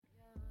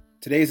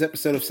Today's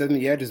episode of Setting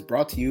the Edge is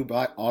brought to you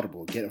by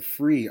Audible. Get a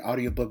free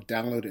audiobook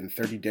download and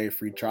 30-day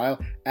free trial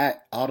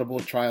at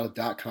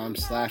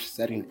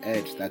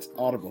audibletrial.com/settingedge. That's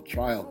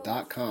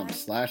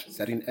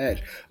audibletrial.com/settingedge.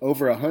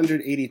 Over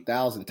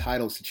 180,000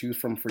 titles to choose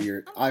from for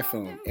your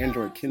iPhone,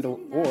 Android, Kindle,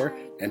 or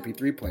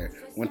MP3 player.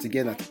 Once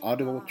again, that's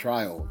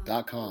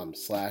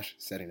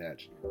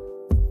audibletrial.com/settingedge.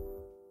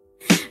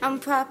 I'm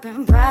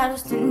popping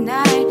bottles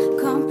tonight.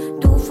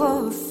 Come through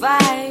for a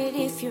fight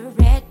if you're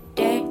ready.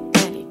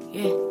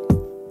 Yeah.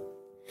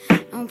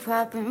 I'm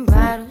popping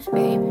bottles,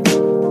 baby.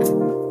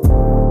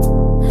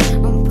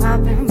 I'm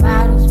popping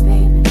bottles,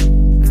 baby.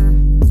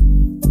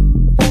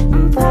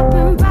 I'm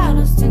popping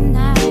bottles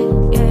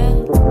tonight.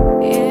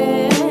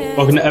 Yeah.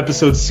 Welcome to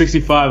episode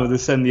 65 of the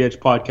Setting the Edge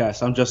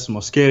podcast. I'm Justin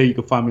Mosqueda. You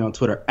can find me on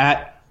Twitter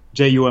at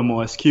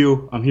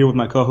JUMOSQ. I'm here with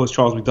my co-host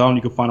Charles McDonald.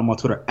 You can find him on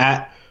Twitter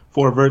at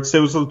Forvert. Say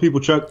what's up to the people,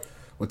 Chuck.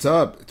 What's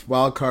up? It's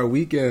Wild Card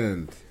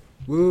Weekend.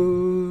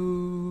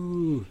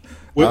 Woo!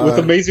 With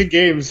amazing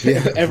games.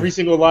 Yeah. Every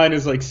single line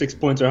is like 6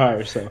 points or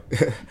higher. So,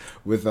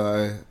 with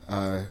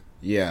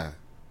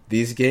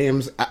these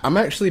games, I'm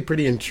actually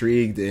pretty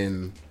intrigued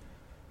in,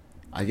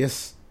 I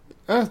guess,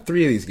 3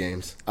 of these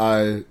games.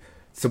 So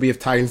we have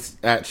Titans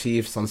at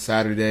Chiefs on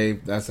Saturday.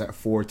 That's at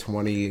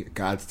 4:20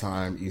 God's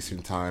time,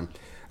 Eastern time.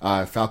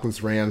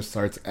 Falcons Rams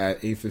starts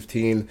at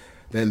 8:15.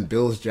 Then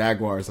Bills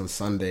Jaguars on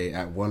Sunday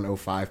at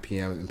 1:05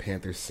 p.m. and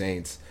Panthers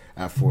Saints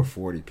at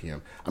 4:40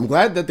 p.m. I'm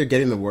glad that they're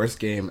getting the worst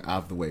game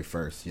out of the way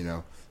first, you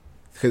know,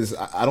 because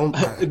I don't.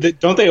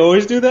 Don't they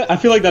always do that? I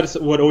feel like that's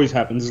what always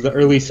happens. Is the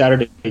early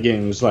Saturday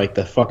game is like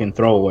the fucking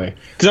throwaway.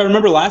 Because I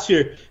remember last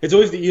year, it's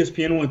always the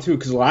ESPN one too.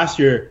 Because last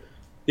year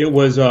it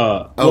was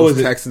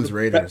Texans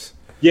Raiders.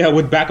 Yeah,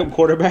 with backup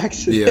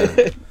quarterbacks.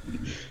 Yeah,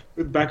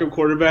 with backup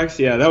quarterbacks.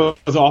 Yeah, that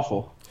was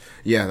awful.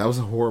 Yeah, that was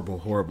a horrible,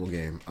 horrible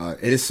game.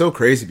 It is so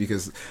crazy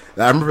because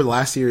I remember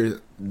last year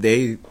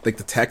the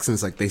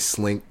Texans, they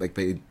slink,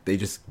 they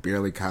just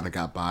barely kind of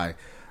got by.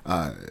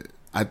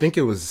 I think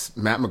it was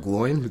Matt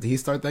McGloin. Did he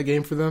start that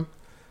game for them?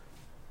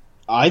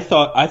 I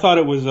thought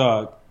it was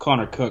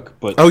Connor Cook,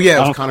 but oh yeah, it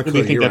was I don't Connor really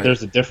Cook. think You're that right.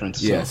 There's a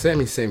difference. Yeah,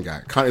 so. same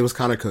guy. It was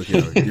Connor Cook.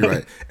 Yeah, you're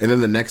right. And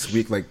then the next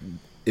week,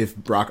 if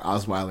Brock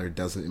Osweiler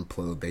doesn't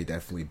implode, they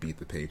definitely beat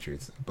the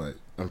Patriots. But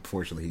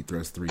unfortunately, he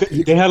throws 3 picks.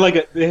 Didn't they have like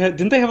a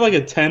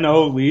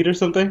 10-0 lead or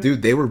something?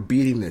 Dude, they were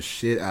beating the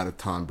shit out of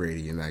Tom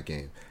Brady in that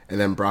game. And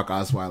then Brock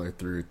Osweiler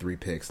threw 3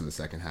 picks in the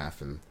second half,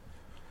 and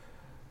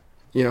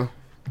you know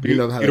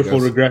how beautiful that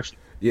goes. Regression.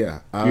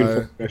 Yeah,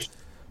 Beautiful regression.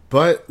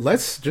 But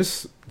let's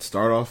just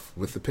start off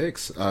with the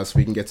picks, so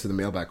we can get to the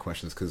mailbag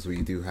questions because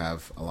we do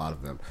have a lot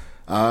of them.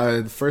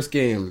 The first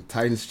game,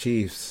 Titans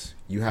Chiefs.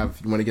 You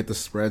want to get the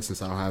spread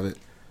since I don't have it.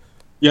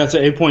 Yeah, it's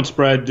an 8-point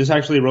spread. This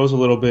actually rose a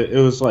little bit.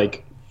 It was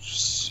I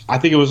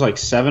think it was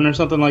 7 or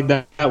something like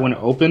that when it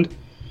opened.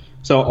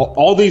 So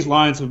all these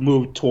lines have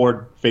moved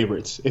toward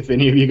favorites, if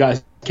any of you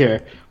guys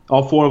care.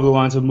 All 4 of the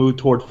lines have moved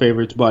toward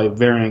favorites by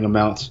varying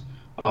amounts.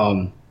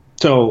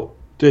 So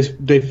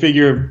they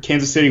figure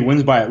Kansas City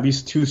wins by at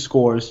least 2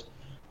 scores.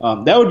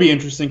 That would be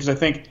interesting because I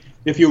think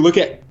if you look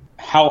at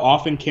how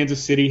often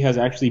Kansas City has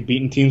actually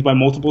beaten teams by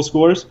multiple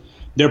scores,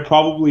 they're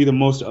probably the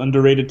most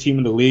underrated team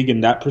in the league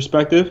in that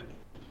perspective.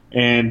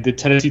 And the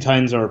Tennessee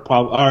Titans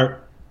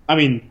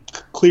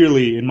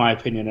clearly, in my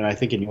opinion, and I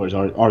think in yours,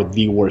 are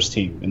the worst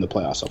team in the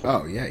playoffs so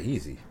far. Oh yeah,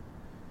 easy.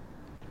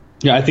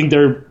 Yeah, I think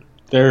they're.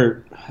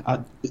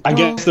 I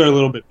guess they're a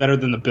little bit better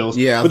than the Bills.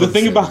 Yeah, but the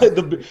thing about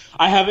it,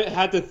 I haven't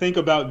had to think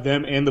about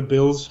them and the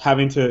Bills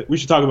having to. We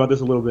should talk about this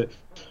a little bit.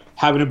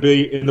 Having to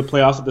be in the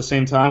playoffs at the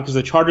same time because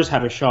the Chargers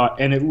had a shot,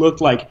 and it looked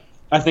like.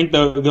 I think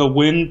the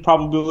win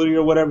probability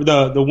or whatever,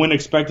 the win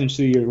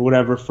expectancy or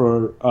whatever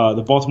for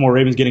the Baltimore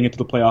Ravens getting into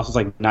the playoffs was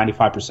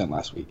 95%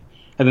 last week.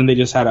 And then they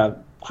just had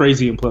a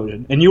crazy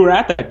implosion. And you were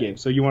at that game,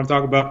 so you want to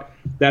talk about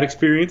that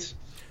experience?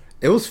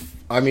 It was,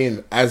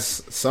 as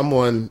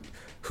someone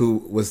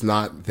who was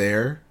not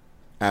there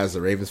as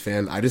a Ravens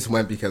fan, I just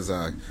went because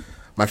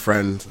my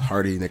friend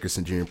Hardy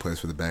Nickerson Jr. plays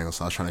for the Bengals,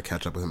 so I was trying to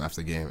catch up with him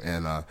after the game.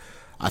 And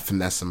I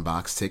finessed some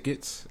box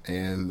tickets,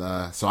 and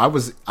so I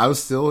was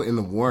still in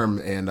the warm,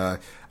 and I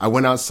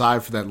went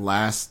outside for that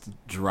last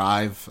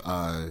drive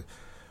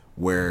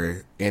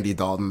where Andy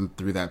Dalton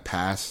threw that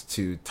pass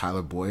to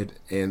Tyler Boyd,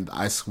 and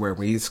I swear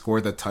when he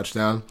scored that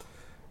touchdown,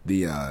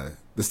 the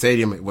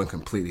stadium went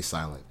completely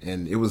silent,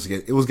 and it was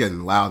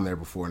getting loud in there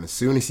before, and as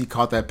soon as he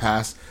caught that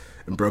pass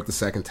and broke the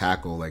second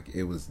tackle,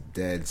 it was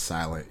dead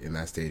silent in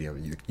that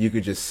stadium. You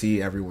could just see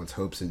everyone's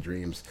hopes and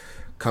dreams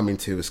coming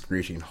to a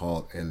screeching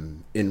halt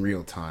and in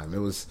real time. It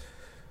was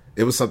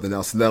something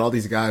else. And then all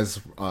these guys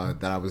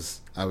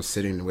that I was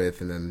sitting with,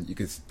 and then you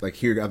could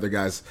hear other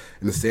guys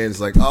in the stands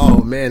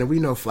oh man, we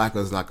know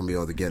Flacco's not gonna be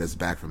able to get us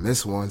back from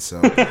this one. So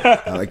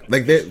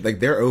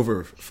they're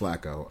over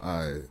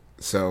Flacco.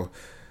 So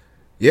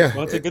yeah.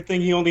 Well, it's a good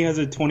thing he only has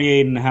a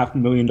 $28.5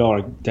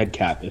 million dead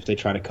cap if they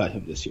try to cut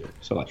him this year.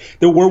 So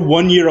we're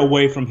 1 year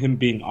away from him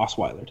being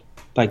Osweilered.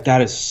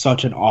 That is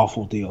such an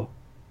awful deal.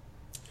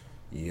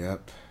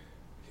 Yep.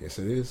 Yes,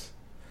 it is.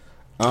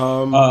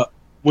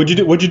 What'd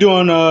you do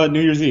on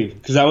New Year's Eve?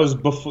 Because that was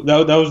before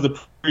that was the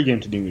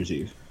pregame to New Year's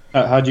Eve.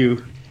 How'd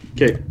you?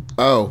 Okay.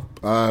 Oh,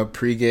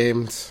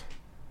 pre-gamed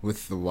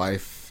with the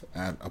wife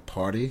at a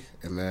party,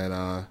 and then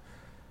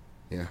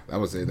yeah, that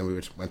was it. Then we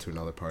went to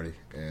another party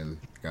and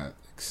got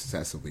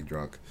excessively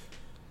drunk.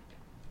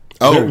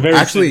 Oh,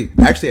 actually,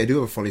 I do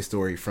have a funny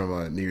story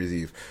from New Year's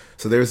Eve.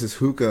 So there was this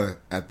hookah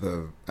at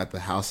the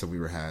house that we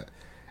were at,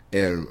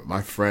 and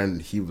my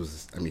friend, he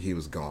was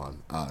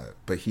gone,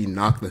 but he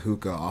knocked the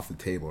hookah off the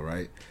table,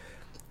 right?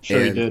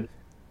 Sure, he did.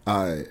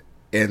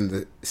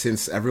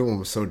 Since everyone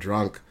was so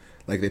drunk,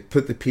 like they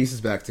put the pieces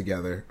back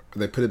together.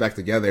 They put it back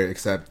together,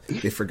 except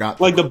they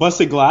forgot. Like the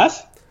busted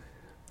glass.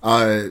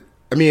 I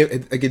mean,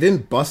 it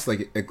didn't bust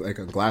like a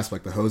glass.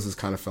 Like the hoses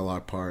kind of fell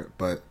apart,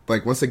 but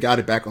like once they got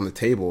it back on the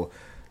table,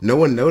 no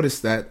one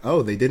noticed that.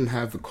 Oh, they didn't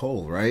have the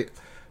coal, right?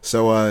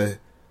 So, I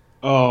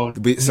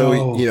think we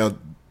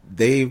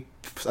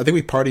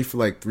partied for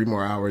like 3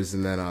 more hours,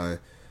 and then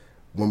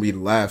when we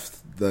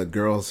left, the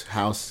girl's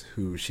house,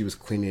 who she was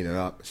cleaning it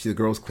up, the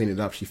girl was cleaning it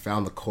up. She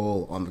found the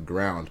coal on the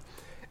ground,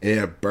 and it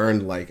had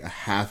burned like a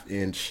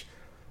half-inch,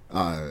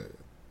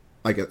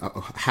 like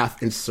a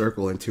half-inch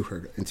circle into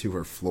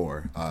her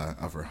floor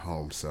of her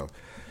home. So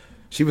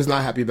she was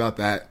not happy about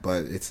that,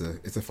 but it's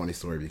a funny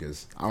story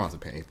because I don't have to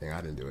pay anything.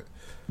 I didn't do it.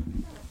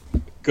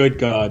 Good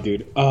God,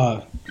 dude.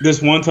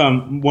 This one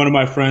time, one of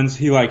my friends,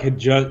 it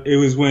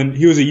was when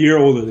he was a year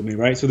older than me,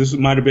 right? So this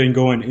might have been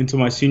going into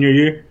my senior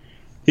year.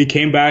 He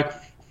came back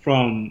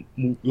from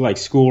like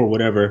school or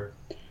whatever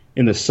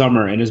in the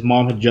summer, and his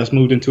mom had just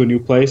moved into a new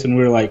place, and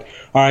we were like,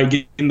 all right,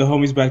 getting the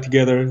homies back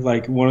together.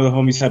 Like one of the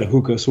homies had a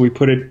hookah, so we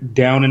put it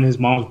down in his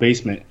mom's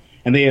basement,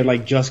 and they had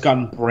like just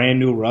gotten brand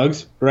new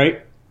rugs,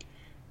 right?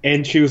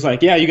 And she was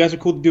like, yeah, you guys are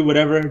cool to do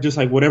whatever, just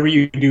like whatever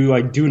you do,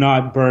 like do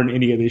not burn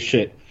any of this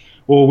shit.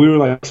 Well, we were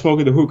like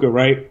smoking the hookah,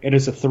 right? And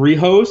it's a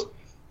 3-hose,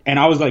 and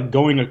I was like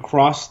going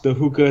across the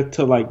hookah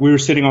to like, we were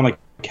sitting on like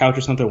a couch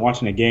or something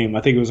watching a game.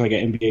 I think it was like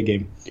an NBA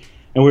game.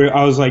 And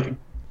I was like,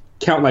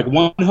 count like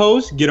 1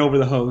 hose, get over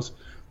the hose.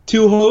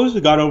 2 hose,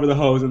 got over the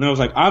hose. And then I was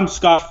like, I'm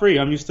scot-free.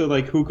 I'm used to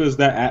like hookahs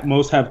that at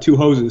most have 2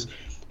 hoses.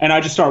 And I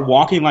just start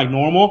walking like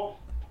normal,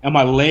 and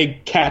my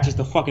leg catches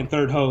the fucking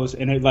 3rd hose,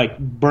 and it like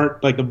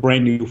burnt like the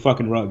brand new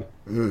fucking rug.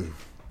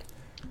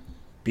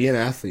 Be an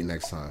athlete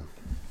next time.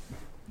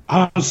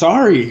 I'm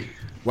sorry.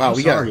 Wow,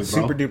 we got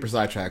super duper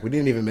sidetrack. We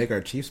didn't even make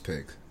our Chiefs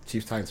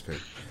Titans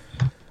pick.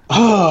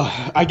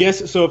 I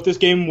guess so.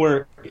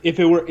 If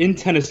it were in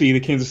Tennessee, the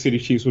Kansas City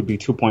Chiefs would be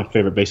 2-point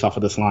favorite based off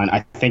of this line.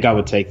 I think I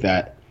would take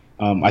that.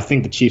 I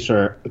think the Chiefs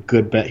are a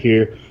good bet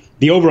here.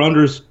 The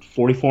over/under is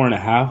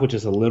 44.5, which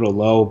is a little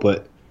low,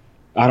 but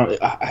I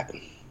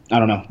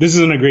don't know. This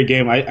isn't a great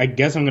game. I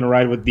guess I'm going to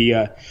ride with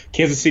the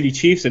Kansas City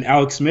Chiefs and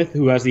Alex Smith,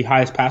 who has the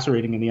highest passer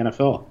rating in the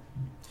NFL.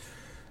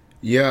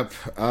 Yep.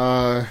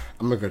 I'm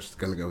just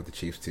going to go with the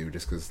Chiefs, too,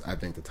 just because I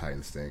think the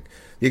Titans stink.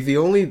 The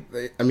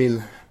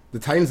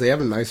Titans, they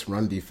have a nice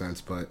run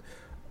defense, but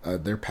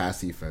their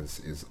pass defense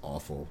is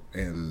awful.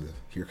 And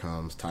here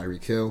comes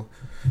Tyreek Hill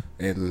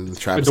and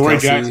Travis Kelce.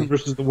 Jackson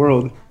versus the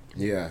world.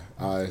 Yeah.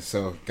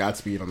 So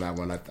Godspeed on that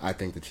one. I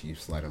think the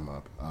Chiefs light them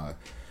up.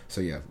 So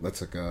yeah,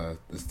 let's take the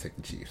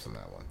Chiefs on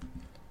that one.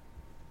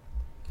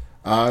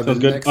 The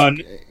next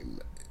game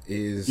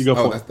is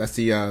that's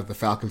the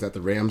Falcons at the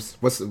Rams.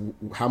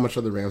 How much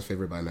are the Rams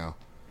favored by now?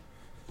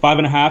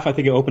 5.5. I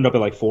think it opened up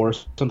at like 4,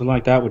 something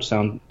like that, which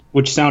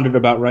sounded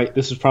about right.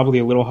 This is probably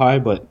a little high,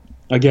 but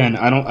again,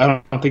 I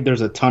don't think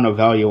there's a ton of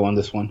value on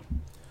this one.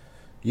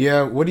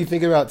 Yeah, what do you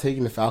think about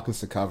taking the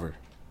Falcons to cover?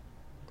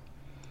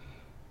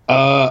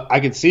 I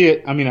could see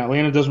it. I mean,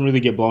 Atlanta doesn't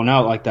really get blown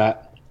out like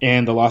that,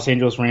 and the Los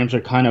Angeles Rams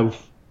are kind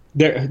of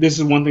this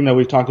is one thing that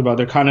we've talked about.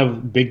 They're kind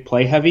of big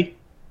play heavy.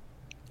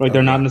 Like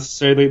they're not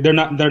necessarily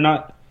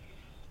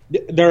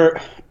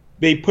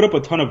they put up a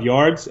ton of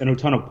yards and a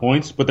ton of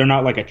points, but they're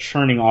not like a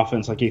churning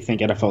offense like you think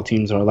NFL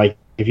teams are. Like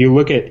if you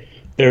look at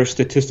their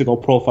statistical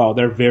profile,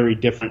 they're very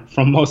different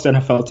from most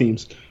NFL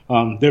teams.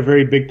 They're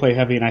very big play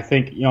heavy, and I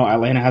think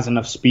Atlanta has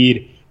enough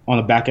speed on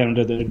the back end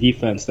of their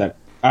defense that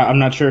I'm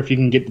not sure if you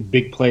can get the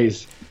big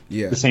plays.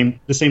 Yeah, the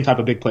same type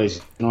of big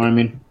plays. You know what I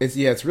mean?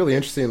 It's really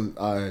interesting.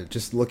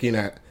 Just looking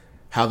at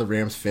how the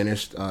Rams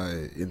finished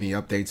in the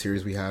update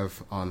series we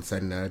have on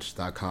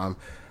SettingEdge.com.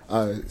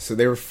 So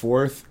they were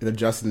 4th in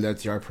adjusted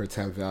net yard per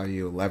attempt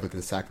value, 11th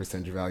in sack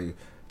percentage value,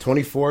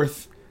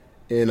 24th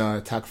in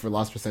tackle for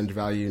loss percentage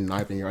value,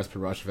 9th in yards per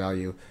rush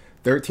value,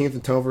 13th in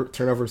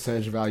turnover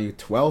percentage value,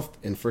 12th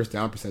in first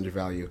down percentage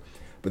value.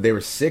 But they were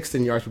 6th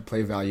in yards per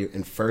play value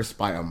and 1st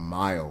by a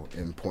mile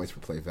in points per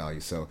play value.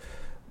 So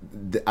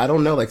I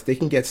don't know, like they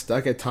can get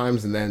stuck at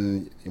times, and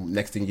then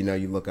next thing you know,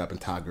 you look up and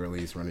Todd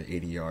Gurley is running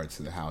 80 yards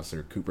to the house,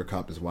 or Cooper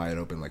Kupp is wide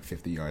open like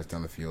 50 yards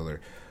down the field,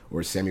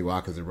 or Sammy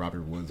Watkins or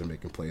Robert Woods are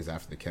making plays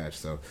after the catch.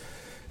 So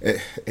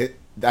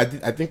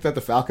I think that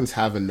the Falcons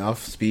have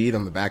enough speed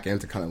on the back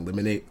end to kind of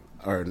eliminate,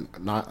 or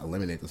not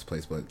eliminate those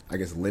plays, but I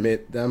guess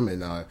limit them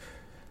and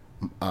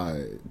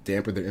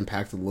dampen their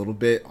impact a little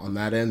bit on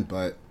that end.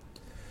 But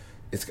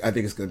I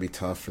think it's going to be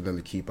tough for them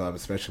to keep up,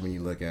 especially when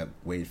you look at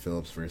Wade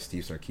Phillips versus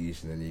Steve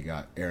Sarkisian, and then you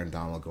got Aaron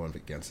Donald going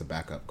against a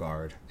backup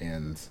guard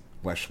and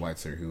Wes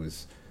Schweitzer, who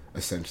is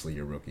essentially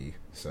your rookie.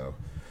 So,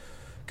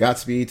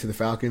 Godspeed to the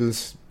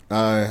Falcons.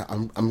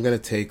 I'm going to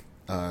take.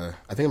 I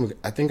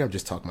think I've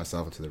just talked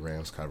myself into the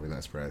Rams covering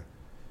that spread.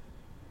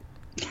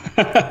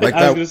 Like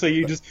I was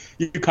going to say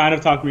you kind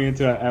of talked me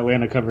into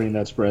Atlanta covering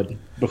that spread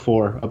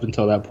before up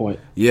until that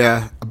point.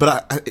 Yeah,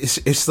 but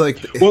it's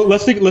like well,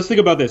 let's think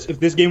about this. If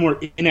this game were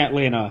in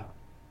Atlanta,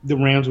 the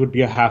Rams would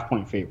be a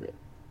half-point favorite.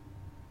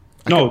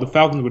 The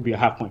Falcons would be a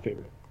half-point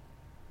favorite.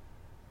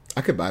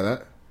 I could buy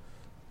that.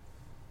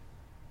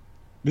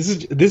 This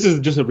is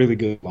just a really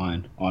good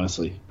line,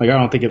 honestly. Like I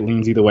don't think it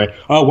leans either way.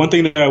 One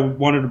thing that I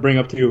wanted to bring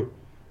up too.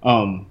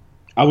 I'm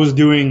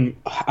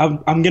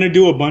gonna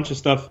do a bunch of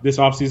stuff this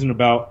offseason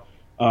about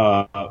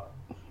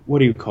what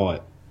do you call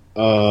it?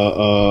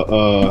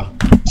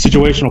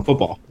 Situational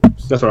football.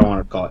 That's what I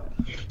wanted to call it.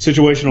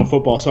 Situational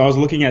football. So I was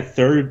looking at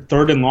third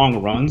and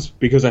long runs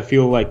because I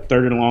feel like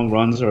third and long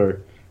runs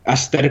are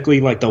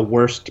aesthetically like the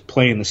worst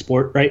play in the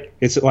sport, right?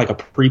 It's like a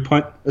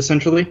pre-punt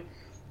essentially.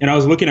 And I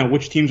was looking at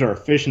which teams are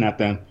efficient at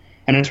them.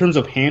 And in terms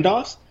of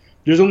handoffs,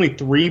 there's only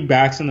 3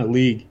 backs in the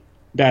league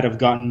that have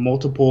gotten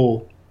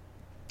multiple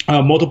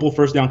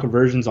first down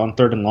conversions on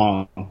third and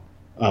long,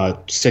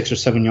 6 or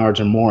 7 yards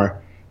or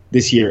more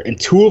this year, and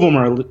 2 of them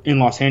are in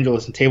Los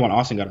Angeles, and Tavon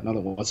Austin got another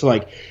one. So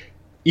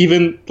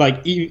even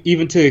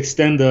to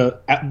extend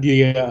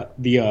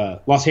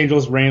the Los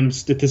Angeles Rams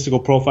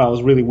statistical profile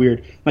is really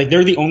weird. Like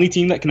they're the only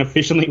team that can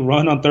efficiently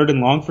run on third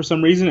and long for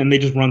some reason, and they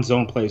just run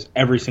zone plays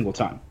every single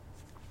time.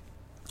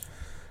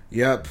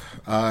 Yep.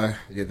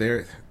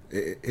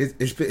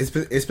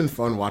 It's been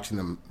fun watching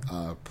them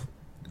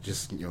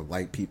just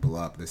light people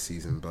up this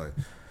season, but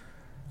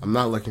I'm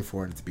not looking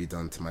for it to be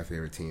done to my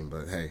favorite team.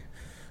 But hey,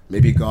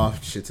 maybe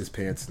Goff shits his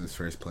pants in his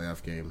first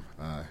playoff game,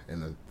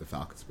 and the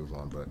Falcons move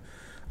on. But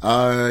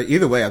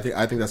either way, I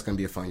think that's going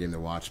to be a fun game to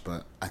watch.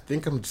 But I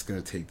think I'm just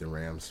going to take the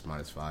Rams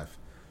 -5.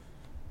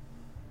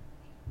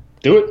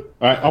 Do it.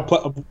 All right, I'll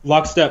play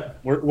lockstep.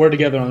 We're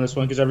together on this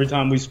one because every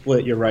time we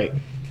split, you're right.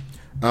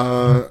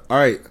 All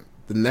right.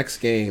 The next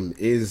game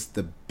is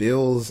the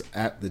Bills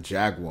at the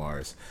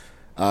Jaguars.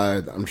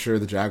 I'm sure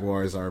the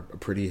Jaguars are a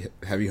pretty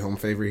heavy home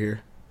favorite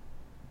here.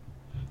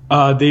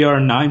 They are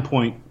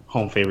 9-point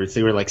home favorites.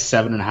 They were like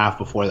 7.5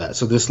 before that.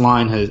 So this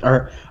line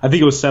I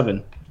think it was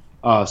 7.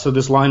 So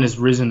this line has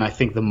risen, I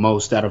think, the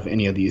most out of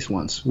any of these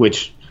ones,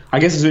 which I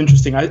guess is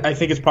interesting. I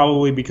think it's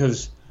probably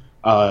because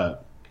the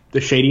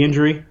Shady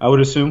injury, I would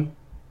assume.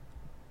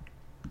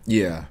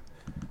 Yeah.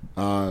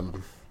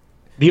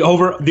 The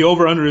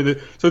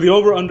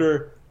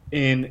over-under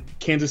in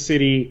Kansas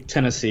City,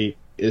 Tennessee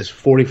is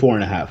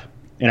 44.5.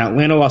 In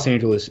Atlanta, Los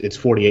Angeles, it's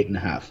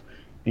 48.5.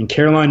 In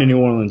Carolina, New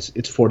Orleans,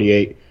 it's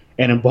 48.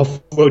 And in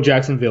Buffalo,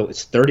 Jacksonville,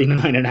 it's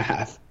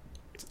 39.5.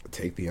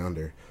 Take the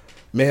under.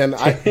 Man,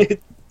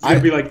 it's going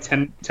to be like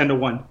 10 to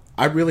 1.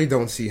 I really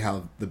don't see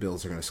how the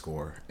Bills are going to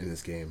score in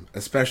this game,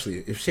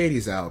 especially if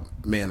Shady's out.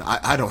 Man,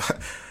 I don't...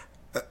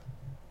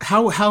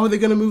 How are they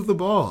going to move the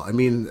ball? I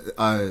mean...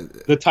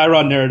 the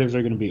Tyrod narratives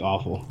are going to be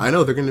awful. I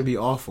know, they're going to be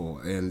awful,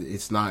 and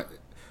it's not...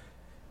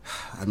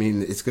 I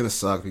mean, it's going to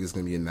suck because it's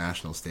going to be a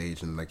national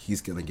stage, and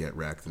he's going to get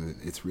wrecked, and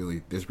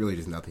there's really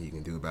just nothing you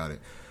can do about it.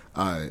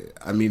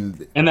 I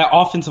mean... And that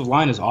offensive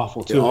line is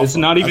awful, too. Awful. It's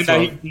not even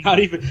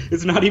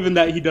it's not even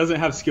that he doesn't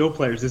have skill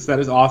players. It's that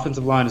his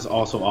offensive line is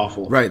also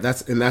awful. Right,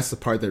 that's the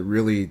part that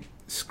really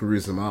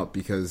screws them up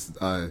because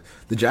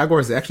the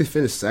Jaguars, they actually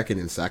finished second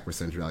in sack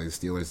percentage value. The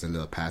Steelers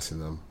ended up passing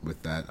them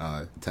with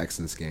that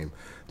Texans game.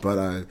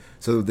 But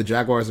so the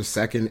Jaguars are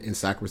second in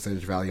sack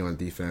percentage value on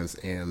defense,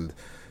 and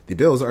the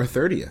Bills are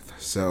 30th.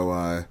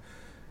 So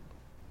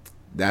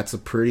that's a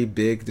pretty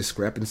big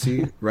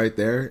discrepancy right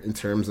there in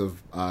terms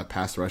of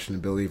pass rushing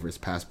ability versus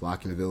pass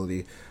blocking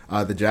ability.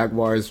 The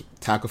Jaguars'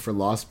 tackle for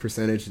loss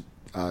percentage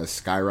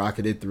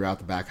skyrocketed throughout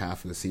the back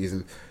half of the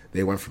season.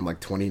 They went from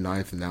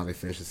 29th, and now they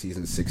finished the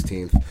season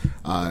 16th.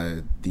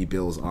 The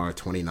Bills are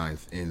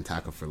 29th in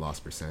tackle for loss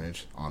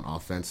percentage on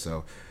offense.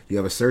 So you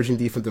have a surging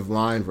defensive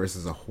line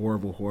versus a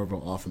horrible,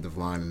 horrible offensive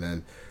line. And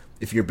then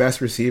if your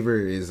best receiver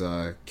is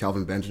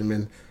Kelvin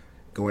Benjamin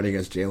going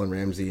against Jalen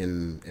Ramsey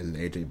and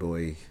A.J.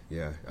 Bowie,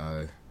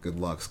 good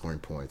luck scoring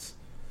points.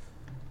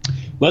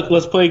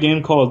 Let's play a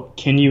game called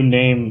Can You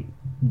Name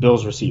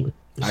Bills Receiver?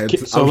 I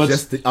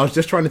was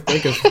just trying to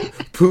think of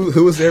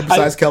who was there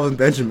besides Kelvin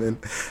Benjamin.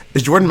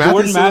 Is Jordan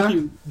Matthews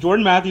there?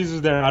 Jordan Matthews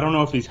is there. I don't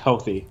know if he's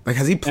healthy.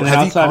 Has he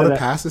caught a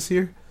pass this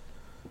year?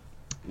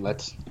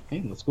 Let's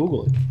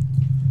Google it.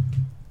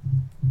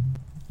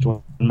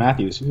 Jordan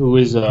Matthews, who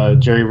is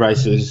Jerry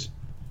Rice's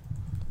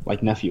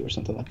nephew or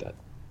something like that.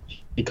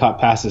 He caught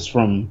passes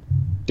from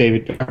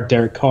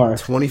Derek Carr.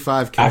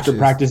 25 catches after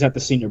practice at the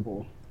Senior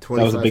Bowl. That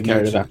was a big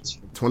narrative after.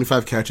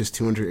 25 catches,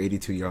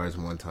 282 yards,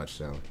 and 1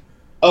 touchdown.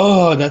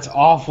 Oh, that's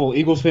awful.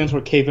 Eagles fans were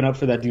caping up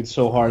for that dude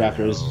so hard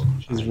after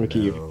his rookie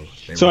year.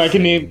 So I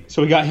can name.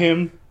 So we got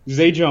him,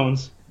 Zay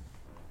Jones,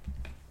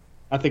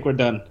 I think we're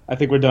done. I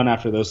think we're done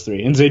after those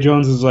three. And Zay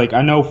Jones is like,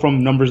 I know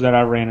from numbers that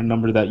I ran and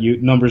numbers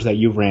that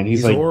you've ran.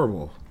 He's like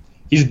horrible.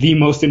 He's the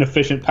most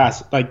inefficient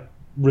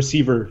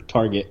receiver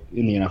target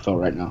in the NFL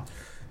right now.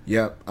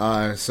 Yep.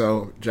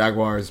 So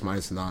Jaguars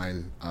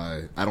 -9.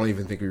 I don't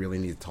even think we really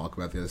need to talk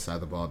about the other side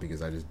of the ball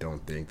because I just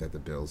don't think that the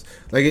Bills,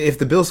 like, if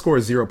the Bills score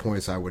 0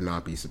 points, I would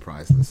not be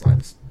surprised in the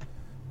slightest.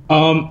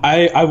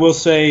 I will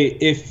say,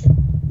 if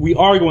we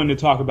are going to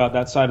talk about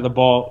that side of the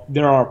ball,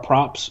 there are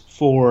props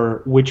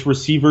for which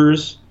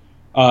receivers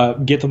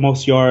get the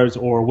most yards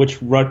or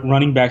which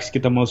running backs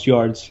get the most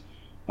yards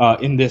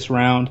in this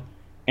round.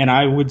 And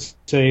I would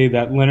say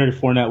that Leonard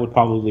Fournette would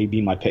probably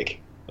be my pick,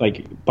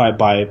 like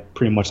by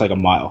pretty much like a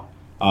mile.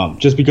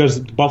 Just because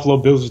Buffalo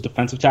Bills'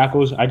 defensive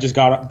tackles, I just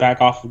got back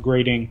off of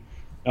grading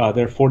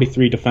their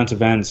 43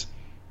 defensive ends,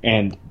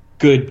 and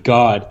good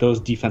God, those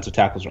defensive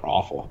tackles are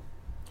awful.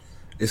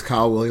 Is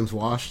Kyle Williams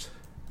washed?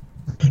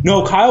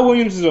 No, Kyle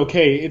Williams is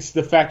okay. It's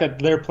the fact that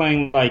they're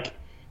playing like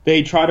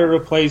they try to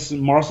replace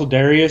Marcel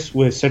Darius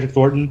with Cedric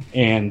Thornton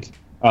and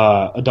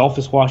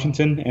Adolphus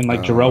Washington and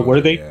like Jarrell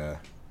Worthy. Yeah.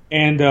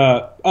 And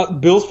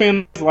Bills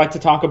fans like to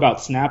talk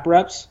about snap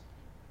reps,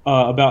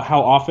 about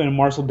how often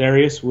Marcel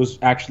Darius was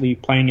actually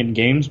playing in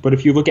games. But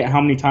if you look at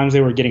how many times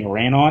they were getting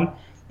ran on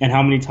and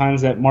how many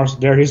times that Marcel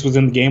Darius was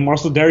in the game,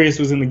 Marcel Darius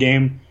was in the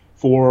game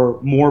for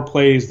more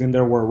plays than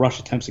there were rush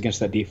attempts against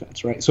that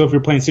defense, right? So if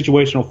you're playing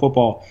situational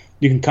football,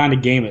 you can kind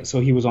of game it. So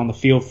he was on the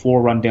field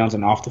for rundowns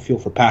and off the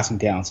field for passing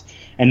downs.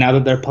 And now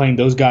that they're playing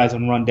those guys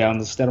on rundowns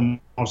instead of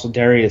Marcel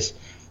Darius,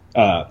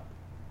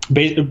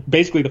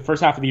 basically the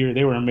first half of the year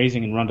they were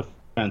amazing in run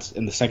defense.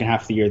 In the second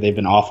half of the year they've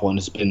been awful, and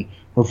it's been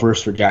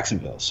reversed for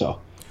Jacksonville. So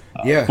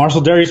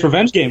Marcel Darius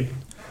revenge game.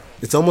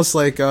 It's almost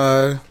like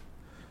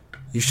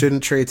you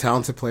shouldn't trade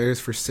talented players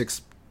for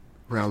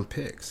 6th-round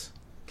picks.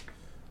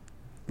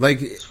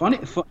 Like, it's funny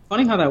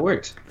how that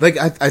works. Like,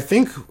 I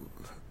think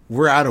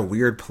we're at a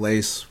weird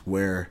place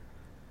where,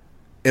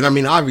 and I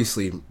mean,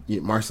 obviously,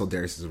 Marcel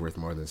Darius is worth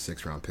more than a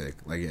 6th-round pick.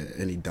 Like,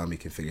 any dummy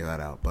can figure that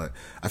out. But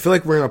I feel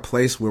like we're in a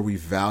place where we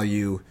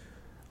value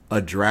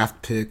a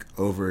draft pick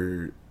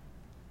over,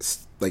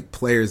 like,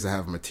 players that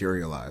have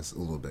materialized a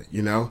little bit.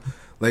 You know,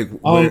 like,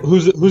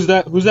 who's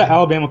that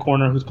Alabama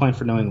corner who's playing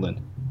for New England?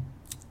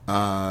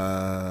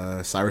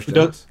 Cyrus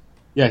Jones.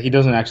 Yeah, he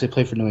doesn't actually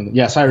play for New England.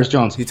 Yeah, Cyrus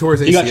Jones. He tore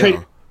his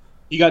ACL.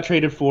 He got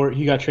traded for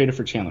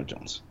Chandler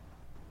Jones,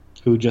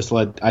 who just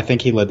led the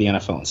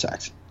NFL in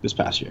sacks this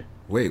past year.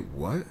 Wait,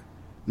 what?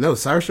 No,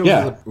 Cyrus Jones.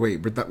 Yeah. We're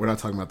not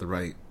talking about the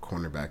right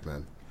cornerback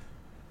then.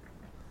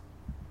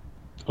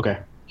 Okay,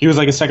 he was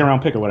like a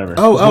 2nd-round pick or whatever.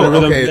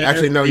 Okay.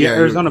 Actually, no. Yeah,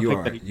 Arizona you pick.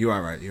 are right. You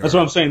are right. That's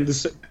what I'm saying.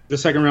 The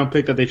 2nd-round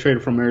pick that they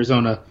traded from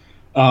Arizona.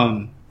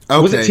 Okay.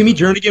 Was it Timmy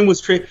Jernigan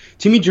was traded?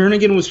 Timmy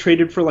Jernigan was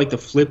traded for like the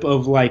flip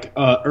of like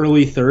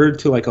early 3rd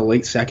to like a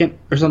late 2nd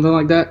or something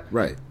like that.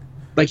 Right.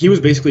 Like he was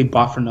basically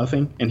bought for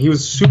nothing, and he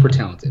was super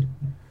talented.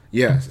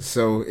 Yeah.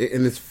 So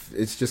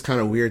it's just kind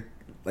of weird,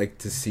 like,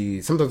 to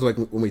see sometimes, like,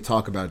 when we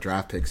talk about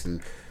draft picks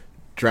and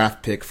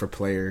draft pick for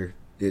player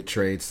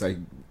trades, like,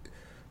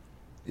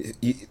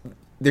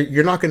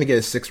 you're not going to get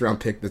a 6th-round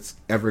pick that's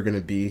ever going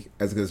to be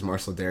as good as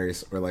Marcel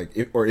Darius, or like,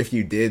 if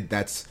you did,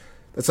 that's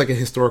like a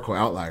historical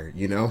outlier,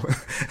 you know?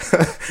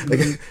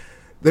 Like,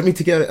 let me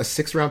to get a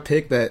 6th-round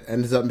pick that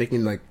ends up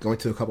going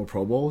to a couple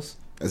Pro Bowls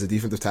as a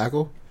defensive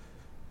tackle.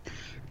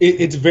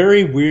 It's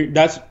very weird.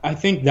 I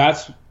think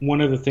that's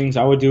one of the things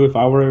I would do if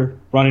I were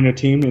running a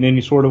team in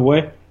any sort of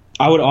way.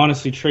 I would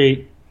honestly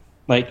trade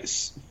like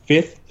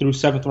 5th through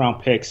 7th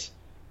round picks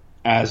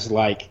as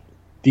like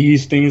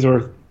these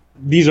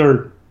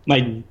are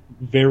like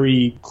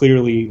very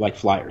clearly like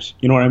flyers.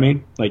 You know what I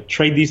mean? Like,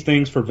 trade these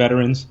things for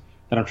veterans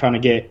that I'm trying to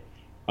get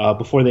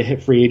before they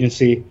hit free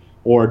agency,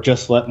 or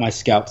just let my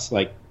scouts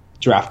like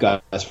draft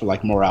guys for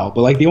like morale.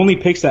 But like the only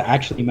picks that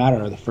actually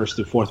matter are the 1st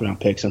through 4th round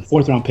picks, and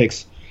 4th round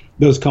picks,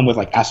 those come with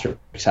like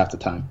asterisks half the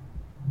time.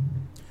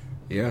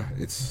 Yeah,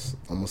 it's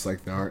almost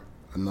like there aren't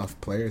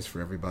enough players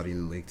for everybody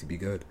in the league to be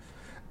good.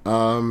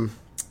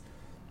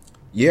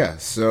 Yeah,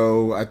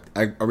 so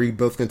are we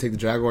both going to take the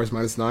Jaguars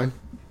 -9?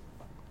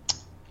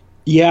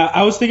 Yeah,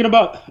 I was thinking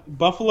about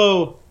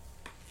Buffalo.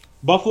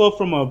 Buffalo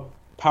from a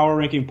power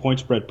ranking point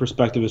spread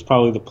perspective is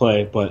probably the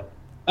play, but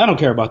I don't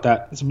care about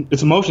that.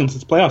 It's emotions.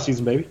 It's playoff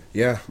season, baby.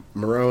 Yeah,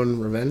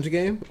 Marone revenge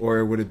game,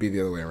 or would it be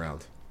the other way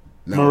around?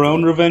 No.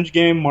 Marone revenge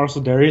game,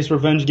 Marcel Darius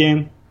revenge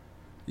game.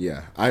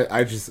 Yeah,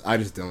 I just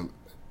don't,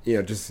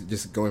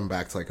 just going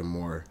back to like a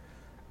more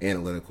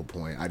analytical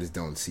point, I just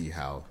don't see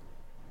how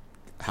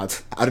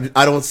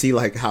I don't see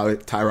like how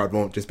Tyrod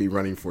won't just be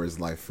running for his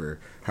life for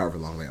however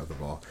long they have the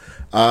ball.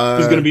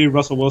 He's going to be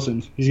Russell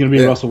Wilson. He's going to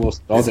be Russell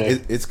Wilson all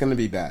day. It's going to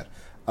be bad.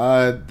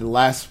 The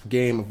last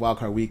game of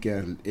Wildcard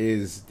Weekend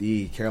is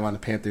the Carolina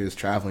Panthers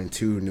traveling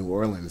to New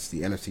Orleans,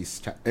 the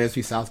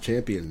NFC South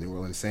champion, New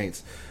Orleans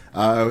Saints.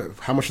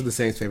 How much are the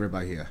Saints favored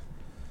by here?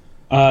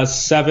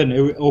 7.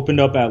 It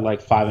opened up at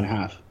like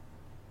 5.5.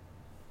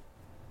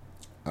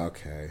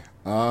 Okay.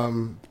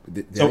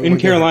 So in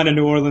Carolina,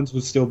 New Orleans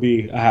would still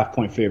be a 0.5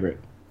 point favorite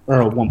or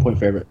a 1 point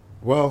favorite.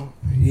 Well,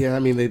 yeah, I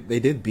mean they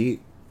did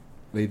beat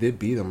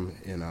them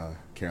in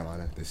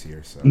Carolina this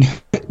year, so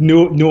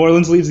New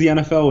Orleans leads the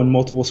NFL in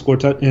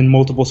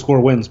multiple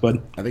score wins,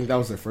 but I think that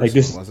was their like first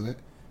this, one, wasn't it?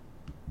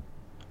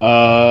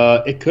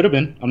 it could have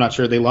been. I'm not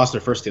sure. They lost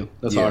their first two.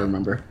 That's all I Yeah.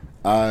 remember.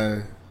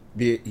 I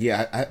think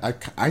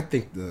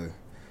did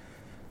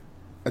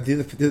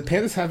the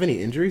Panthers have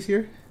any injuries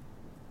here?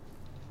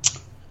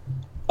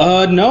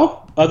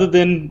 No, other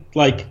than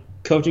like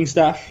coaching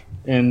staff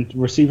and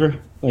receiver,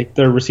 like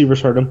their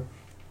receivers hurt them.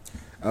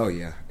 Oh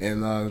yeah,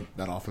 and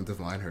that offensive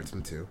line hurts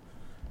them too.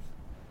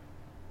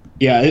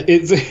 Yeah,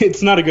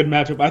 it's not a good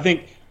matchup. I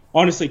think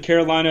honestly,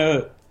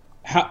 Carolina.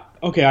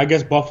 Okay, I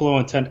guess Buffalo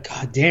and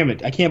God damn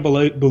it, I can't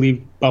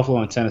believe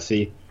Buffalo and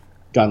Tennessee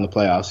got in the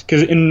playoffs.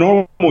 Because in a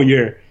normal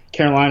year,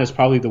 Carolina is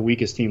probably the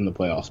weakest team in the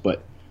playoffs,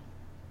 but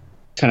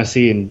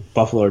Tennessee and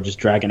Buffalo are just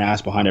dragging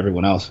ass behind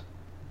everyone else.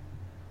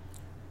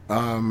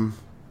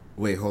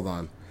 Wait, hold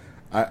on.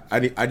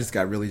 I just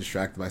got really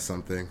distracted by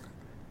something.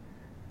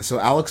 So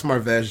Alex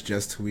Marvez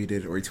just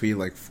tweeted, or he tweeted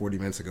like 40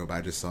 minutes ago, but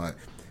I just saw it.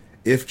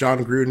 If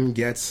John Gruden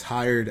gets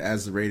hired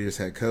as the Raiders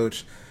head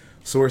coach,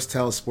 source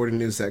tells Sporting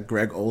News that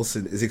Greg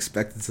Olson is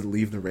expected to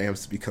leave the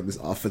Rams to become his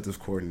offensive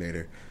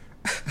coordinator.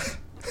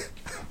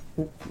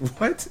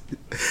 What?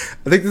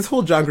 I think this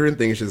whole John Gruden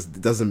thing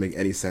just doesn't make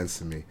any sense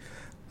to me.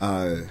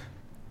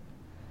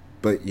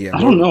 But yeah,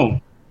 I don't know.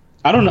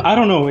 I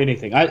don't know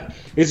anything.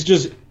 It's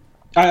just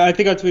I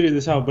think I tweeted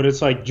this out, but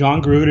it's like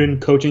John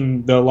Gruden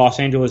coaching the Las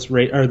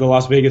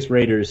Vegas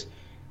Raiders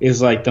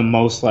is like the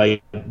most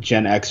like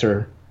Gen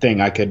Xer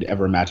thing I could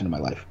ever imagine in my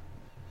life.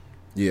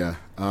 Yeah.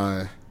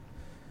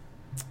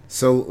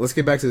 So let's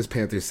get back to this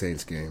Panthers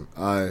Saints game.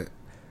 I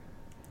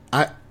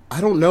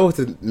don't know what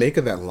to make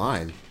of that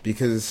line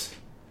because,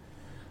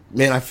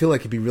 man, I feel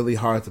like it'd be really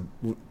hard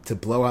to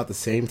blow out the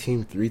same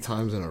team 3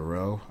 times in a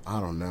row. I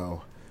don't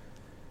know.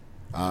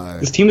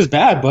 This team is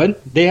bad, bud.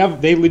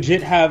 They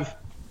legit have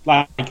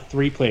like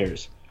 3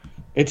 players.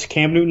 It's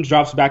Cam Newton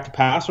drops back to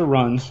pass or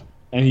runs,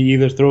 and he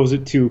either throws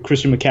it to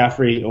Christian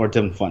McCaffrey or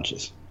Devin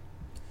Funchess.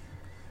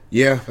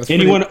 Yeah, that's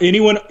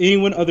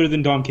anyone other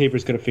than Dom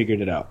Capers could have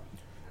figured it out.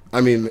 I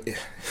mean,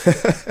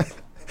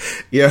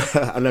 yeah,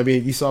 and I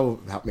mean, you saw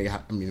what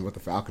the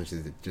Falcons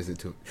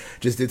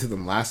just did to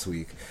them last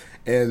week,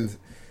 and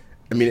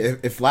I mean,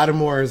 if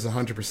Lattimore is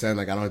 100%,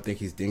 like I don't think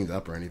he's dinged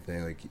up or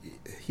anything. Like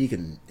he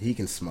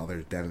can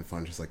smother Devin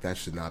Funchess. Like that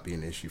should not be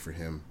an issue for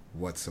him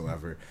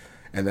whatsoever.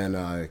 And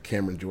then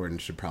Cameron Jordan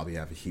should probably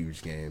have a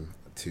huge game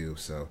too.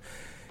 So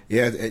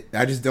yeah,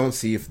 I just don't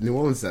see if New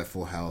Orleans is at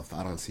full health.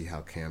 I don't see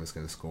how Cam is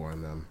going to score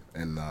on them.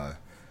 And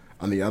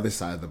on the other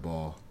side of the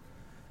ball,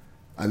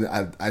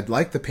 I'd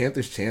like the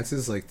Panthers'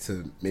 chances like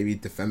to maybe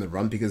defend the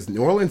run because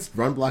New Orleans'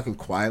 run blocking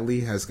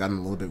quietly has gotten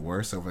a little bit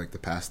worse over like the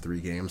past 3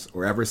 games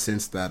or ever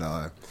since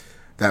that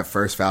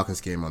first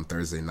Falcons game on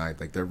Thursday night.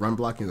 Like their run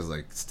blocking has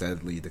like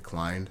steadily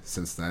declined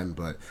since then.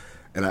 But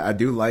I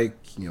do like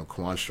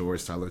Quan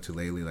Shores, Tyler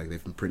Tulele, like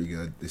they've been pretty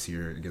good this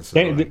year against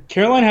the run.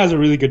 Carolina has a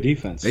really good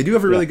defense. They do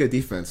have a really good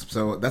defense,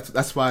 so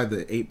that's why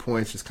the 8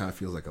 points just kind of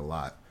feels like a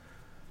lot.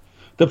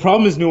 The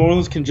problem is New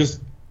Orleans can just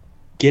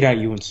get at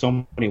you in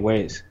so many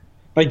ways.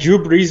 Like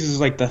Drew Brees is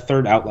like the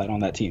 3rd outlet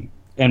on that team,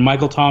 and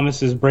Michael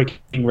Thomas is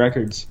breaking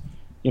records.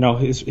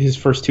 His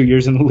first 2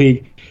 years in the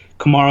league.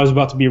 Kamara is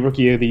about to be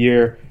Rookie of the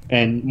Year,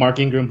 and Mark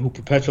Ingram, who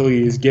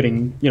perpetually is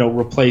getting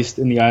replaced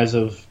in the eyes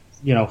of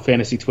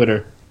fantasy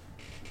Twitter,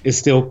 is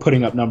still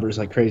putting up numbers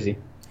like crazy.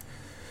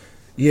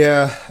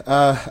 Yeah,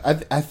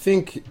 I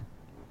think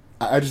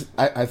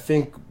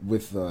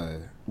with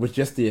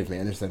just the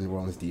advantage that New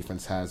Orleans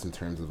defense has in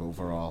terms of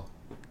overall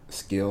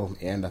skill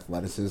and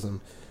athleticism,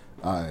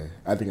 I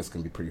think it's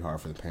going to be pretty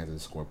hard for the Panthers to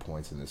score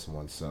points in this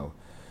one. So,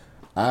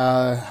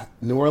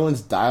 New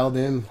Orleans dialed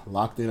in,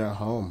 locked in at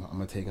home. I'm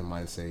going to take a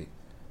 -8.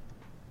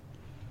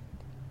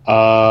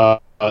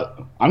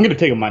 I'm going to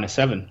take a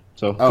 -7.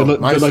 So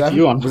good luck to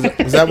you on. Was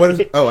that what?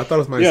 I thought it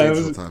was -8 Yeah,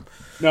 the whole time.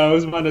 No, it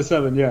was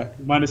 -7. Yeah,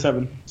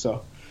 -7.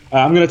 So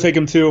I'm going to take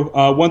him too.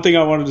 One thing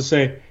I wanted to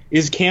say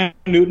is Cam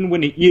Newton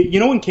when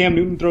when Cam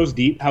Newton throws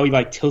deep, how he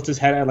like tilts his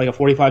head at like a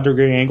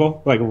 45-degree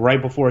angle, like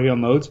right before he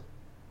unloads.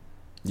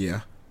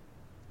 Yeah.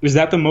 Is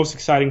that the most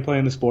exciting play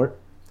in the sport?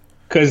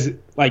 Because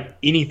like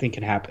anything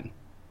can happen.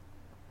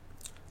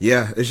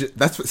 Yeah,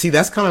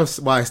 that's kind of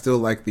why I still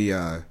like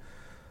the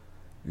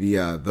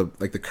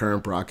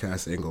current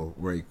broadcast angle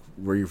where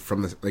you're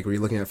from where you're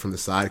looking at it from the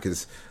side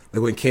because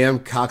like when Cam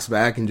cocks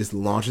back and just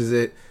launches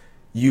it,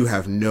 you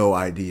have no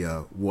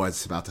idea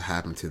what's about to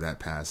happen to that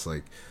pass.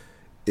 Like,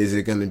 is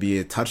it going to be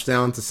a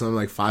touchdown to some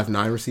like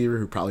 5'9" receiver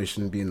who probably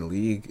shouldn't be in the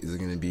league? Is it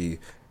going to be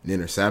an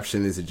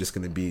interception? Is there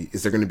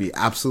going to be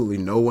absolutely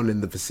no one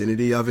in the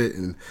vicinity of it?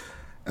 And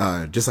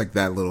just like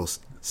that little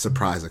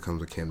surprise that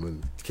comes with Cam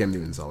Newton. Cam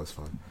Newton's always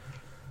fun.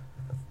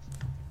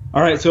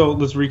 All right, so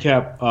let's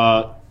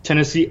recap.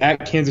 Tennessee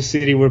at Kansas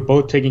City. We're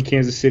both taking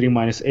Kansas City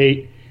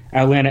 -8.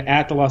 Atlanta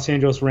at the Los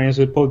Angeles Rams.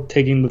 We're both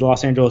taking the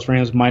Los Angeles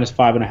Rams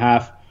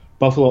 -5.5.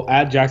 Buffalo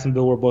at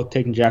Jacksonville. We're both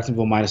taking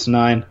Jacksonville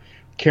 -9.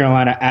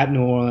 Carolina at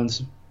New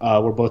Orleans.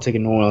 We're both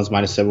taking New Orleans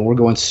 -7. We're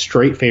going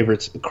straight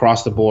favorites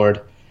across the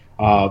board.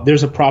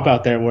 There's a prop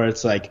out there where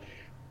it's like,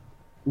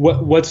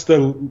 what's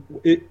the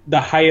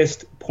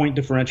highest point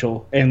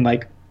differential, and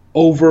like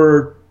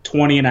over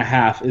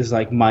 20.5 is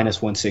like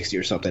 -160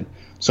 or something.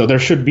 So there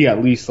should be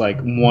at least like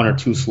one or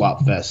two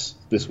slop fests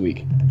this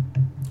week.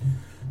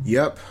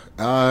 Yep.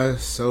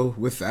 So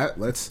with that,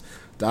 let's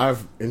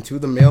dive into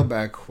the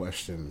mailbag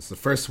questions. The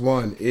first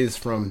one is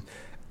from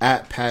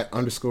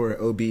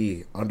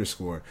 @Pat_OB_.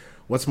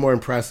 What's more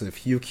impressive,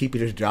 Hugh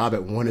keeping his job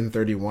at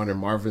 1-31 or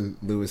Marvin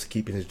Lewis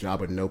keeping his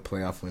job with no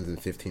playoff wins in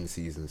 15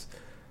 seasons?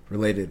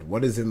 Related,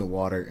 what is in the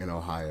water in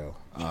Ohio?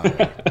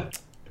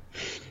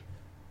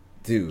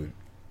 Dude,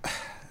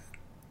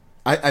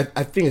 I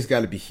think it's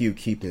got to be Hugh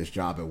keeping his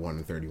job at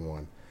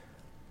 1-31.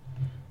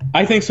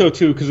 I think so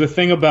too, because the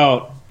thing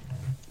about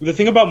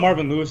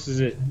Marvin Lewis is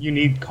that you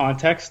need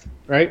context,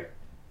 right?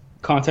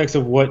 Context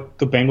of what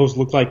the Bengals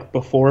looked like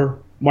before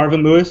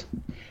Marvin Lewis.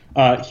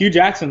 Hugh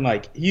Jackson,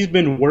 like, he's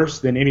been worse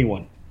than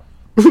anyone.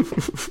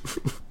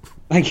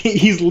 Like,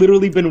 he's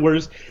literally been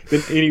worse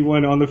than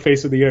anyone on the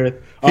face of the earth.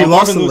 He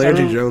lost to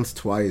Landry Jones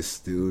twice,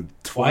 dude.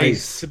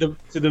 Twice. To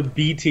the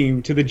B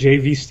team, to the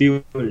JV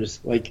Steelers.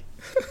 Like,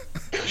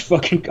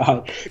 fucking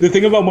God. The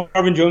thing about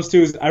Marvin Jones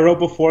too is I wrote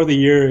before the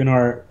year in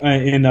our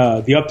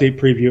the update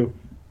preview.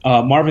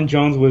 Marvin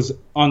Jones was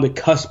on the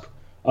cusp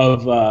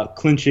of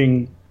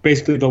clinching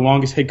basically the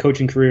longest head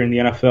coaching career in the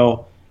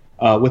NFL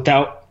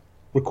without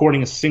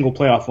recording a single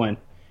playoff win.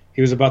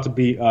 He was about to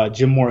be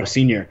Jim Mora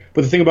Sr.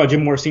 But the thing about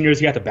Jim Mora Sr. is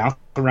he had to bounce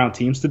around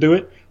teams to do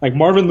it. Like,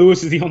 Marvin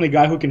Lewis is the only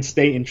guy who can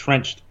stay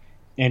entrenched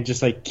and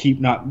just like keep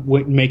not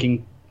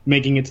making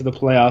it to the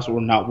playoffs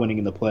or not winning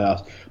in the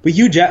playoffs. But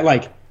Hugh Jackson,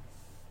 like,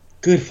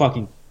 good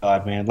fucking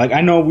God, man. Like,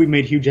 I know we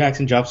made Hugh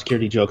Jackson job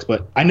security jokes,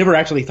 but I never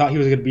actually thought he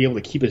was going to be able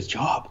to keep his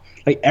job.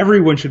 Like,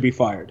 everyone should be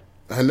fired.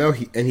 I know,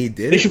 he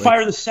did. They should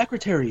fire the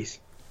secretaries.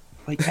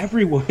 Like,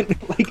 everyone.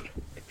 Like,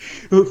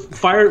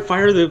 fire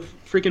the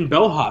freaking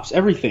bellhops.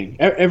 Everything.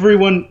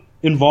 Everyone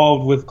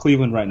involved with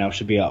Cleveland right now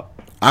should be out.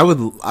 I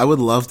would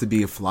love to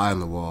be a fly on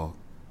the wall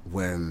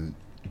when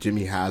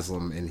Jimmy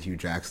Haslam and Hugh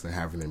Jackson are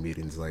having their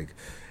meetings. Like,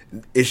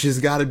 it's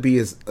just got to be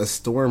a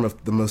storm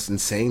of the most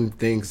insane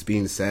things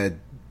being said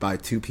by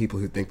two people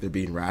who think they're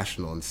being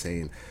rational and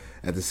sane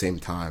at the same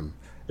time.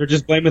 They're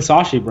just blaming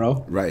Sashi,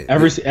 bro. Right.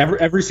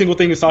 Every single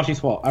thing is Sashi's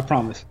fault. I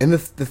promise. And the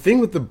thing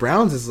with the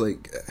Browns is,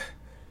 like,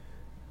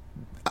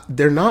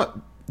 they're not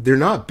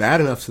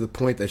bad enough to the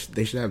point that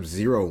they should have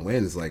 0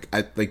 wins.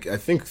 I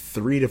think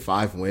 3 to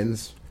 5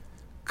 wins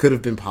could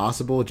have been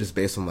possible just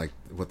based on like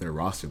what their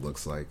roster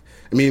looks like.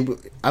 I mean,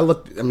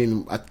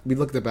 we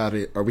looked about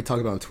it, or we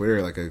talked about it on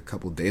Twitter like a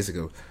couple of days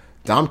ago.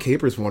 Dom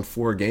Capers won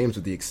 4 games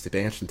with the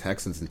expansion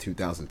Texans in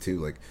 2002.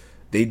 Like,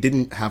 they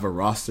didn't have a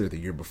roster the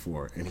year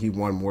before, and he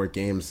won more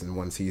games in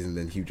one season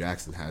than Hugh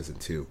Jackson has in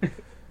 2.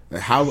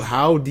 Like,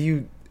 how do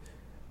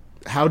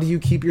you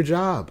keep your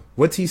job?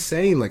 What's he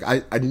saying? Like,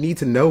 I need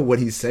to know what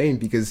he's saying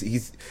because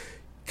he's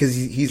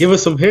give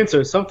us some hints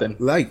or something.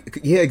 Like,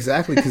 yeah,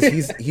 exactly.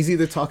 Because he's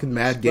either talking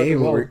mad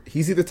game or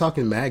he's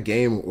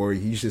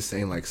just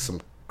saying like some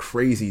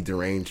crazy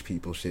deranged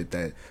people shit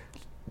that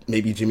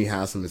maybe Jimmy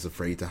Haslam is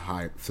afraid to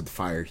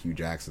fire Hugh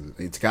Jackson.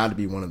 It's got to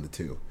be one of the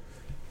two.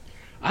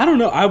 I don't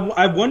know.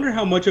 I wonder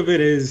how much of it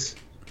is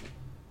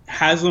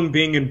Haslam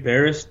being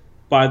embarrassed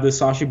by the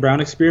Sashi Brown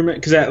experiment,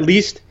 because at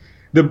least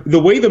the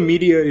way the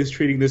media is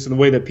treating this and the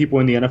way that people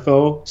in the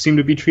NFL seem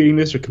to be treating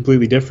this are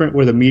completely different,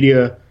 where the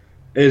media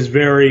is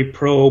very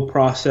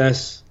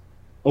pro-process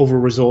over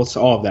results,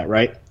 all of that,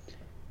 right?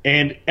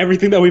 And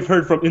everything that we've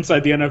heard from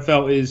inside the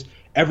NFL is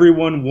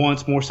everyone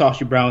wants more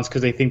Sashi Browns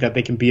because they think that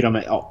they can beat them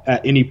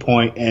at any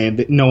point, and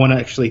that no one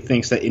actually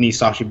thinks that any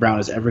Sashi Brown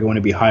is ever going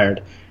to be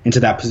hired into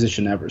that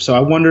position ever. So I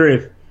wonder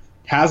if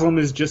Haslam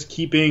is just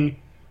keeping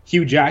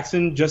Hugh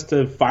Jackson just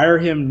to fire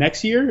him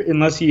next year,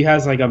 unless he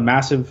has like a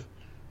massive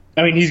 –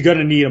 I mean, he's going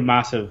to need a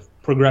massive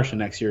progression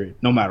next year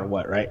no matter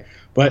what, right?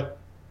 But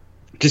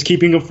just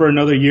keeping him for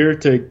another year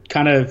to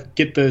kind of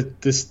get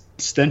the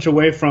stench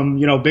away from,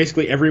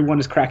 basically everyone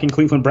is cracking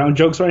Cleveland Brown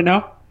jokes right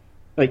now,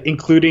 like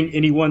including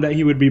anyone that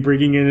he would be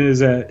bringing in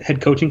as a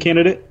head coaching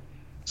candidate.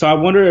 So I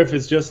wonder if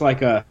it's just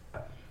like a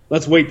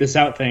let's wait this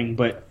out thing.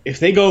 But if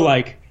they go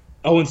like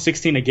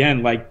 0-16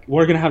 again, like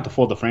we're going to have to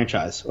fold the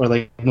franchise or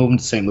like move him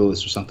to St.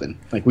 Louis or something.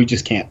 Like we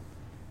just can't.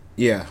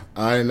 Yeah,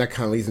 and that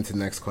kind of leads into the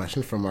next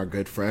question from our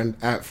good friend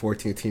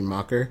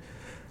 @14teammocker.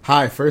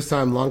 Hi, first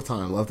time, long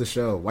time. Love the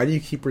show. Why do you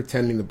keep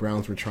pretending the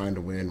Browns were trying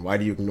to win? Why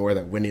do you ignore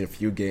that winning a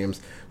few games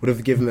would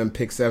have given them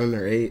pick 7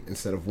 or 8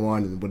 instead of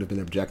 1 and would have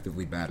been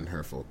objectively bad and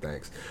hurtful?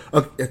 Thanks.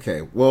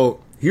 Okay, well,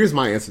 here's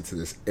my answer to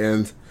this.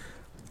 And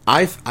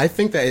I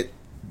think that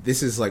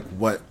this is like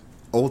what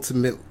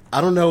I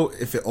don't know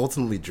if it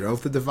ultimately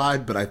drove the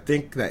divide, but I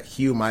think that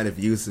Hugh might have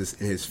used this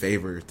in his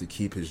favor to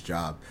keep his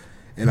job.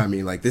 And I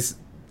mean, like this,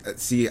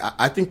 see,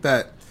 I think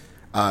that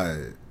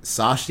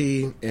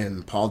Sashi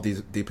and Paul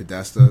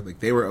DePodesta, like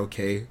they were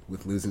okay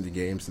with losing the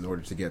games in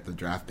order to get the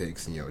draft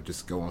picks and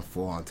just go on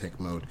full on tank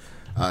mode.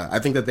 I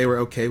think that they were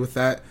okay with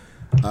that.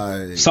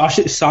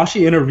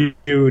 Sashi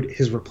interviewed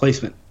his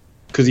replacement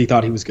because he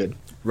thought he was good.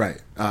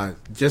 Right.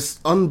 Just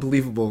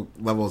unbelievable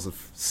levels of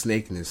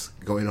snakeness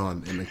going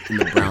on in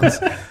the Browns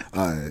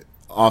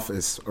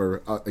office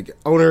or like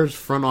owners,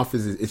 front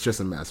office. It's just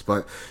a mess.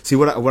 But see,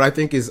 what I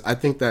think is, I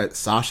think that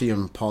Sashi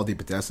and Paul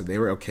DePodesta, they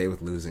were okay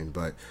with losing.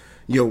 But,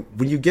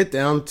 when you get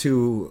down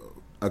to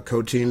a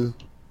coaching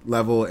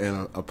level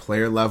and a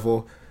player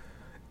level,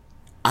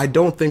 I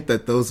don't think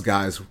that those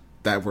guys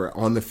that were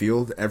on the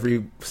field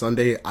every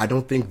Sunday, I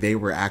don't think they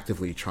were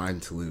actively trying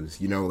to lose.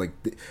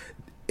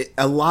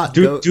 A lot.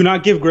 Do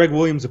not give Greg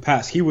Williams a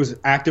pass. He was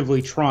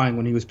actively trying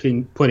when he was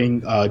putting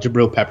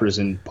Jabril Peppers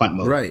in punt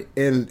mode. Right,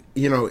 and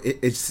you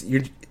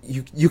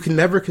can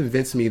never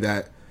convince me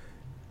that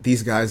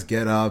these guys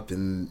get up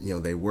and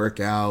they work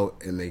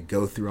out and they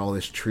go through all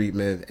this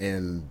treatment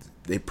and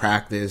they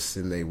practice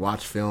and they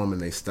watch film and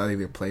they study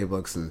their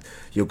playbooks and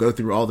you'll go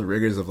through all the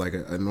rigors of like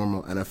a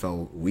normal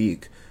NFL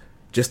week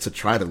just to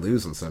try to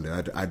lose on Sunday.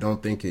 I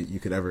don't think you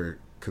could ever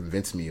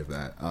convince me of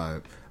that.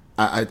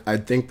 I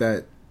think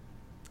that.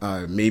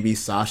 Maybe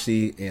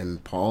Sashi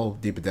and Paul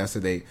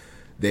DePodesta,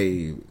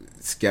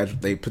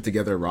 they put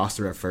together a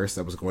roster at first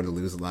that was going to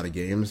lose a lot of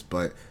games,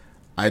 but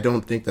I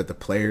don't think that the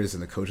players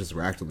and the coaches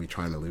were actively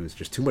trying to lose.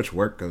 Just too much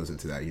work goes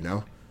into that,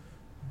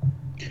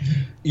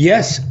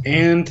 Yes,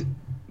 and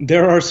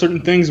there are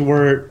certain things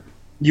where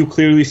you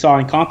clearly saw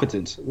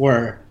incompetence,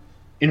 where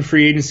in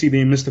free agency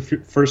they missed the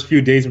first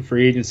few days in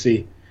free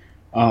agency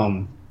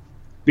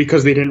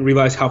because they didn't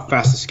realize how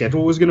fast the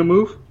schedule was going to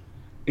move,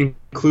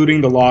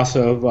 including the loss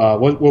of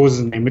what was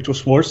his name, Mitchell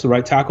Schwartz, the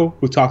right tackle,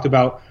 who talked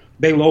about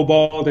they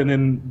lowballed and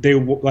then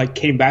they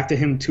came back to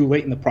him too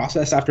late in the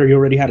process after he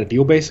already had a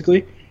deal,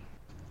 basically.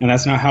 And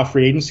that's not how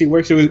free agency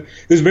works. It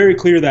was very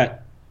clear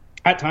that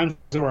at times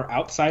there were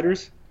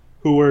outsiders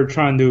who were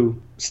trying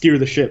to steer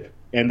the ship,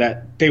 and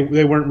that they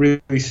weren't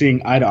really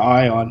seeing eye to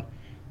eye on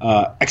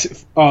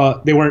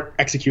they weren't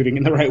executing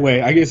in the right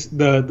way. I guess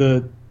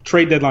the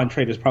trade deadline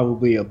trade is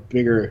probably a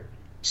bigger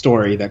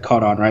story that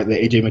caught on, right? The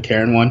AJ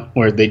McCarron one,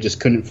 where they just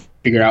couldn't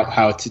figure out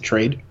how to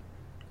trade.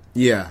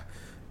 Yeah,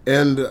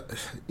 and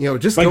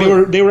just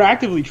they were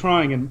actively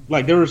trying, and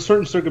there were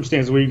certain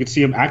circumstances where you could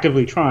see them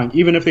actively trying,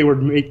 even if they were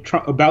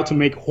about to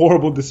make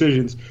horrible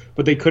decisions,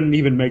 but they couldn't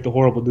even make the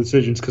horrible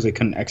decisions because they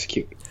couldn't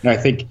execute. And I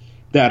think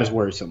that is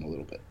worrisome a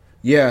little bit.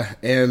 Yeah,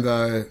 and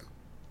the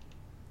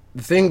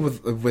thing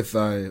with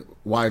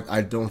why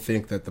I don't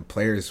think that the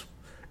players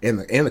and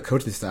the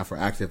coaching staff were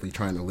actively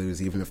trying to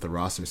lose, even if the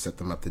roster set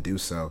them up to do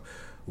so,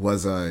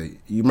 was you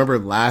remember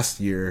last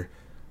year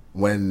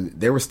when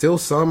there was still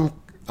some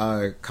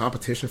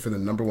competition for the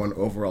number 1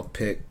 overall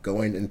pick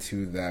going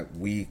into that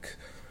week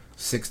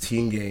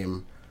 16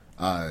 game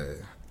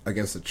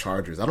against the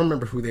Chargers. I don't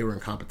remember who they were in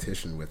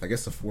competition with. I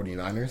guess the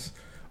 49ers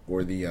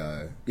or they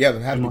had to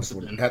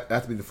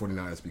be the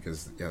 49ers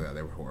because they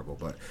were horrible.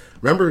 But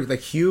remember,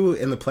 Hugh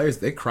and the players,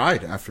 they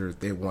cried after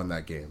they won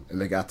that game and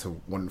they got to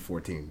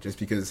 1-14 just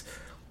because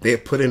they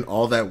had put in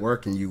all that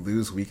work and you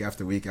lose week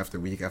after week after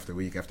week after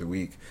week after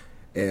week.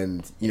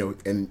 And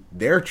and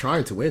they're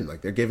trying to win.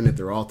 They're giving it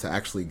their all to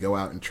actually go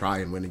out and try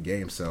and win a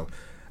game. So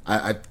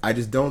I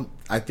just don't.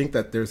 I think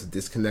that there's a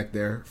disconnect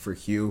there for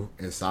Hugh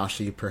and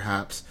Sashi,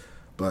 perhaps.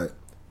 But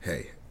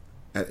hey,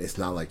 it's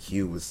not like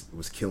Hugh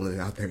was killing it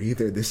out there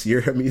either this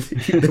year. I mean,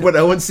 they went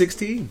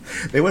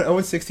 0-16. They went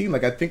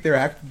 0-16. I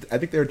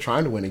think they were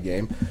trying to win a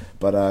game,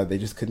 but they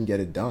just couldn't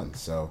get it done.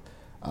 So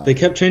they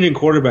kept changing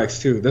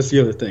quarterbacks too. That's the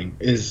other thing.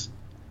 Is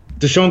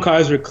DeShone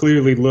Kizer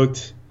clearly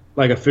looked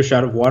like a fish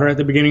out of water at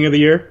the beginning of the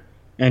year,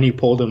 and he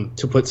pulled him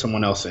to put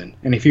someone else in.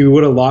 And if he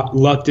would have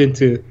lucked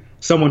into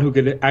someone who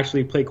could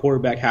actually play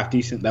quarterback half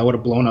decent, that would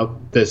have blown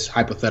up this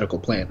hypothetical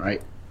plan, right?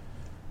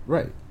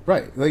 Right.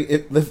 Let's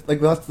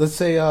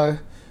say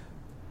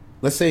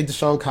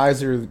DeShone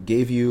Kizer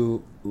gave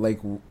you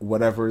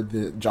whatever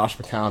the Josh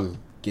McCown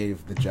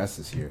gave the Jets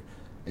this year,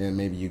 and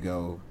maybe you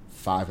go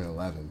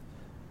 5-11.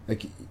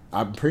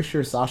 I'm pretty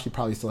sure Sashi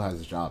probably still has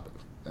his job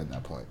at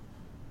that point.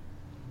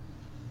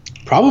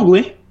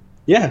 Probably.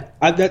 Yeah,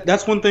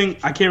 that's one thing.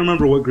 I can't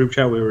remember what group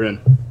chat we were in,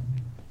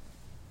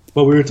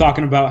 but we were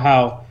talking about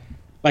how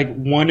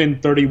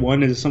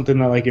 1-31 is something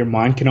that your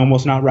mind can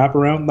almost not wrap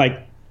around.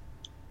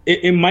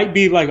 It might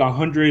be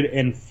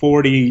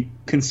 140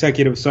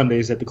 consecutive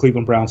Sundays that the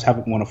Cleveland Browns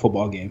haven't won a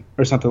football game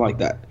or something like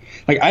that.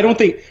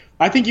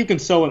 I think you can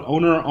sell an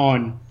owner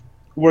on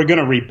we're going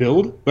to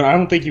rebuild, but I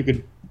don't think you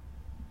could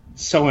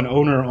sell an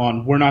owner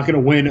on we're not going to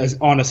win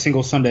on a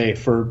single Sunday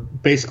for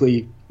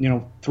basically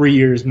 3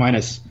 years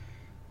minus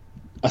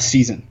a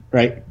season,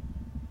 right?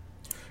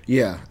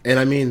 Yeah, and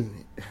I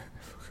mean,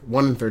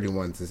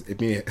 1-31 is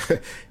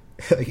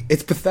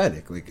it's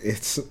pathetic.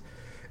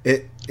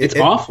 It's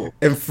awful.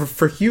 And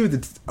for Hugh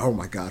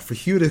for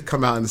Hugh to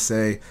come out and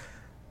say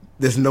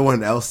there's no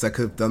one else that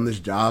could have done this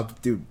job,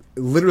 dude.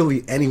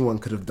 Literally anyone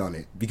could have done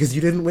it because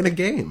you didn't win a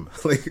game.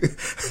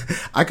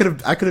 I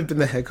could have been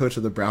the head coach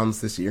of the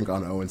Browns this year and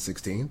gone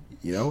 0-16.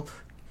 Yeah,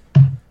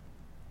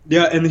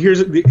 and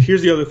here's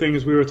the other thing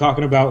is we were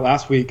talking about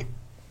last week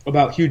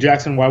about Hugh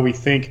Jackson, why we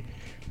think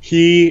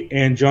he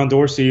and John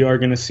Dorsey are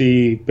going to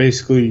see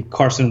basically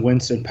Carson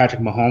Wentz and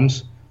Patrick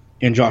Mahomes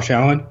and Josh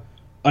Allen.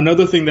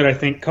 Another thing that I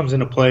think comes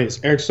into play is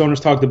Eric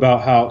Stoner's talked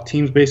about how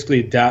teams basically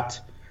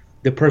adapt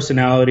the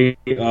personality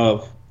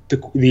of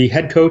the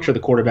head coach or the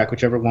quarterback,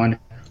 whichever one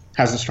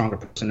has a stronger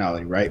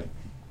personality, right?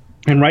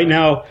 And right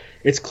now,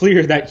 it's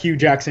clear that Hugh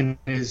Jackson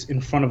is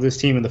in front of this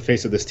team and the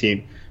face of this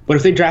team. But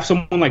if they draft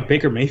someone like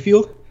Baker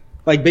Mayfield,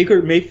 like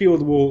Baker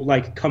Mayfield will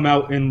like come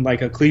out in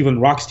like a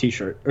Cleveland Rocks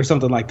t-shirt or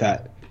something like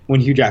that when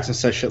Hugh Jackson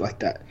says shit like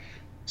that.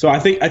 So I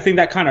think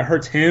that kind of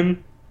hurts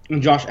him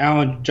and Josh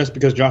Allen just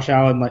because Josh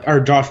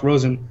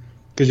Rosen,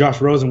 because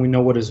Josh Rosen, we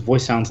know what his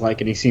voice sounds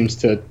like, and he seems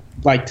to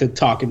like to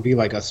talk and be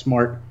like a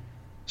smart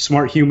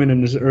human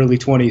in his early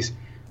 20s.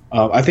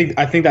 I think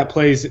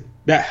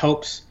that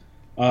helps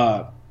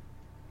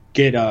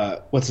get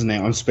what's his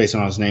name? I'm spacing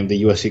on his name.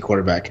 The USC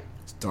quarterback.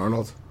 It's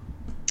Darnold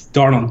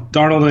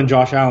And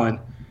Josh Allen.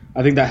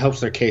 I think that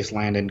helps their case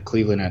land in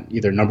Cleveland at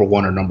either number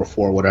 1 or number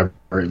 4, whatever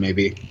it may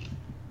be.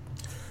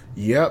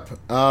 Yep.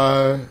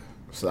 So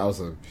that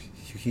was a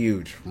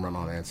huge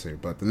run-on answer.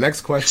 But the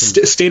next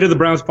question... State of the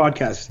Browns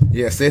podcast.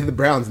 Yeah, State of the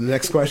Browns. The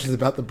next question is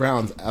about the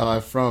Browns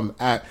from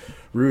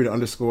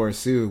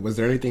 @Rude_Sue. Was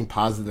there anything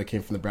positive that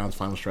came from the Browns'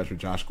 final stretch with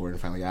Josh Gordon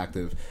finally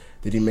active?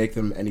 Did he make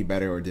them any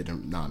better or did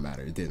it not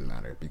matter? It didn't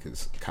matter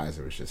because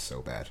Kaiser was just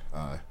so bad.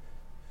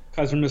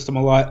 Kaiser missed him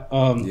a lot.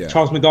 Yeah.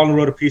 Charles McDonald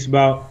wrote a piece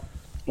about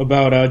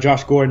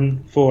Josh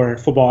Gordon for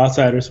Football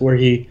Outsiders where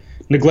he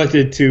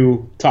neglected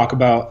to talk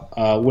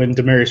about when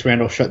Demarius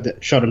Randall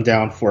shut him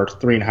down for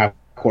 3.5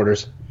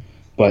 quarters.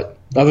 But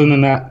other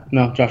than that,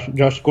 no,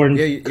 Josh Gordon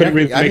couldn't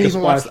really make a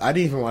splash. I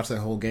didn't even watch that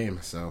whole game,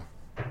 so...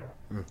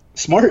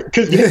 Smart,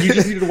 because you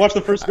just needed to watch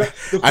the first drive.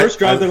 The first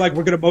drive, they're like,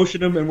 we're going to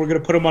motion him and we're going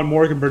to put him on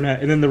Morgan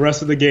Burnett. And then the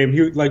rest of the game,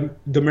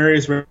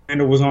 Demarius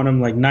Randall was on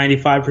him like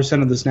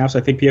 95% of the snaps,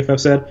 I think PFF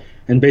said,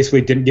 and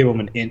basically didn't give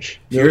him an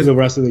inch the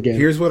rest of the game.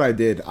 Here's what I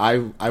did.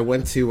 I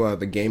went to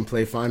the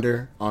gameplay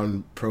finder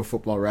on Pro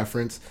Football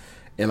Reference,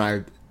 and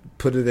I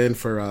put it in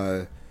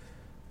for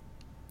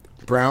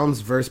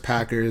Browns versus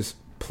Packers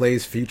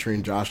plays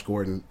featuring Josh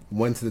Gordon,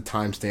 went to the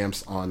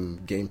timestamps on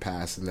Game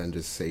Pass, and then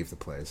just saved the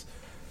plays.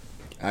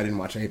 I didn't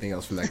watch anything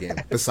else from that game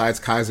besides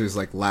Kaiser's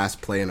like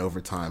last play in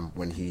overtime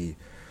when he,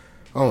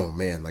 oh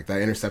man, like that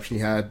interception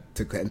he had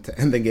to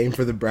end the game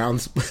for the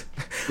Browns.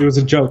 It was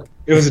a joke.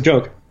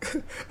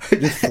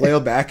 Just flail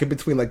back in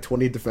between like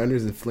 20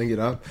 defenders and fling it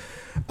up.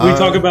 We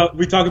talk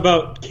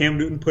about Cam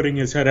Newton putting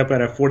his head up at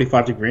a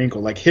 45-degree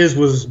angle. Like his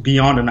was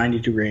beyond a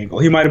 90-degree angle.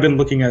 He might have been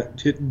looking at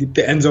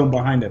the end zone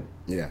behind him.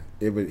 Yeah,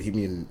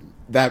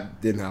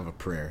 that didn't have a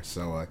prayer.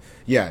 So,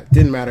 it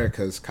didn't matter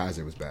because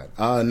Kaiser was bad.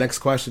 Next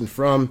question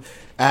from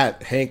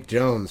 @Hank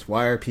Jones.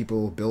 Why are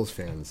people Bills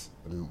fans?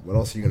 And what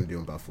else are you going to do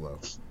in Buffalo?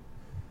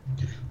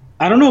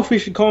 I don't know if we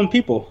should call them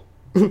people.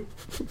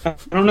 I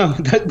don't know.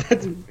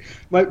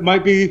 That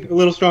might be a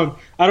little strong.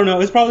 I don't know.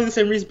 It's probably the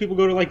same reason people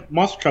go to like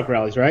monster truck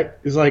rallies, right?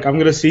 It's like I'm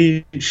going to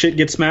see shit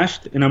get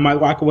smashed and I might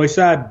walk away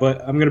sad, but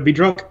I'm going to be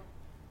drunk.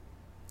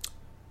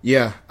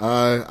 Yeah,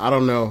 I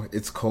don't know.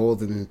 It's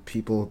cold, and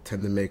people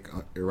tend to make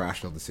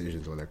irrational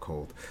decisions when they're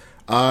cold.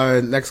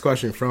 Next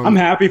question from... I'm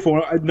happy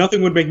for...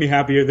 Nothing would make me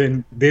happier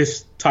than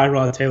this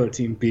Tyrod Taylor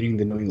team beating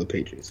the New England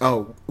Patriots.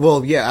 Oh,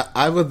 well, yeah,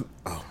 I would...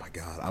 Oh, my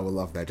God, I would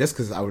love that. Just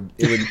because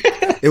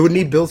it would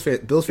need... Bills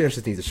fans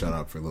just need to shut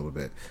up for a little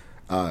bit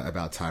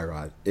about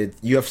Tyrod.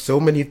 You have so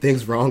many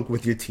things wrong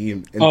with your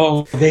team.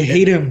 And they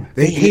hate him.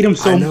 They hate him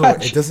so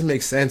much. It doesn't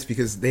make sense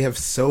because they have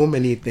so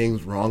many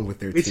things wrong with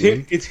their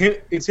team. It's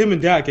him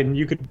and Dak, and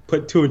you could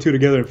put 2 and 2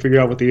 together and figure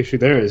out what the issue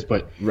there is.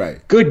 But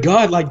right. Good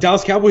God, like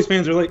Dallas Cowboys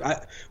fans are like,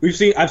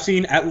 I've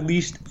seen at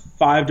least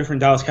 5 different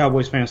Dallas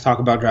Cowboys fans talk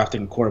about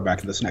drafting a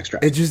quarterback in this next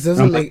draft. It just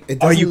doesn't make. It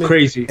doesn't are you make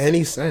crazy?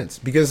 Any sense?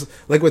 Because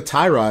like with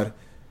Tyrod,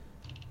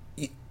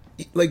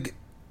 like.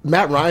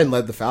 Matt Ryan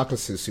led the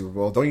Falcons to the Super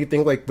Bowl. Don't you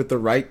think, like, with the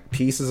right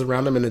pieces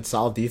around him and a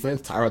solid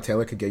defense, Tyrod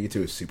Taylor could get you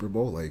to a Super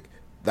Bowl? Like,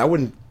 that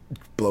wouldn't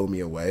blow me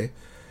away.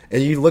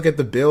 And you look at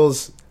the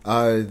Bills,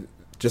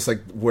 just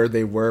like where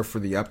they were for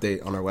the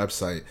update on our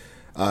website,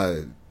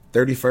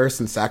 31st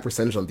in sack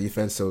percentage on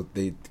defense, so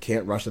they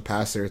can't rush the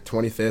passer.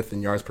 25th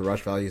in yards per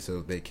rush value,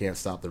 so they can't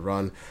stop the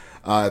run.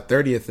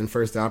 30th in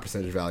first down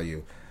percentage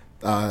value.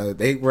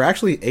 They were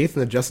actually 8th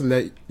in adjusted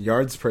net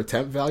yards per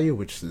attempt value,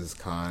 which is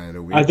kind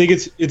of weird. I think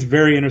it's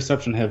very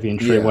interception heavy, and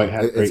Trey White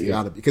had great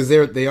year. Because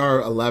they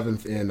are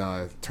 11th in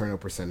turnover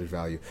percentage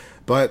value,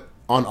 but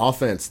on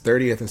offense,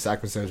 30th in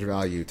sack percentage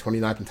value,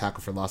 29th in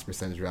tackle for loss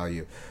percentage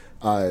value,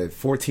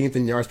 14th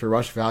in yards per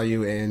rush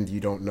value, and you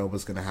don't know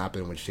what's going to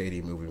happen with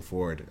Shady moving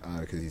forward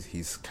because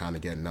he's kind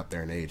of getting up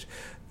there in age.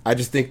 I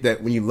just think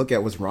that when you look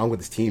at what's wrong with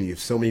this team, you have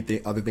so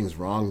many other things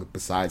wrong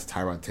besides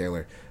Tyrod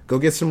Taylor. Go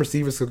get some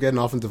receivers, go get an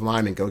offensive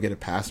line, and go get a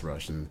pass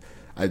rush. And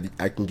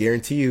I can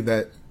guarantee you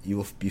that you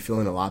will be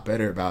feeling a lot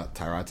better about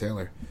Tyrod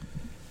Taylor.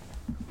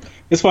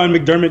 It's fine.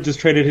 McDermott just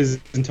traded his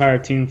entire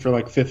team for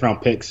like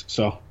 5th-round picks.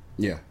 So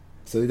yeah,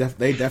 so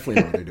they definitely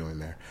know what they're doing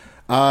there.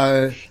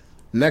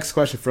 Next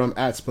question from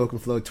at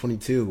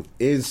SpokenFlow22.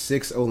 Is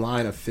 6-0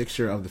 line a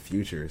fixture of the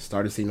future?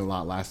 Started seeing a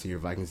lot last year.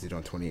 Vikings did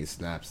on 28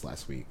 snaps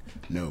last week.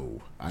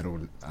 No, I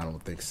don't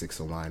think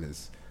 6-0 line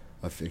is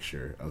a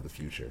fixture of the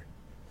future.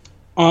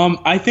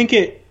 I think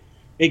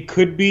it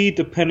could be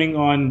depending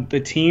on the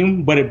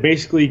team, but it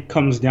basically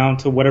comes down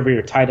to whatever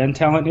your tight end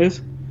talent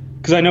is.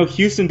 Because I know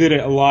Houston did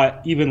it a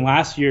lot even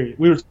last year.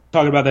 We were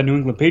talking about that New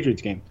England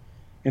Patriots game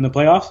in the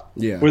playoffs,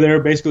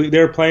 where they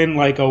were playing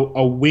like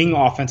a wing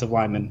offensive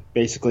lineman,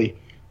 basically,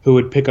 who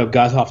would pick up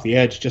guys off the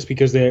edge just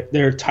because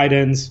their tight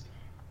ends.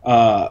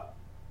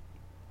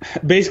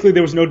 Basically,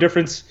 there was no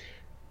difference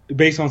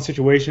based on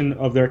situation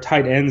of their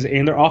tight ends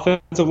and their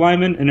offensive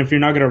linemen. And if you're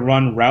not going to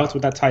run routes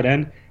with that tight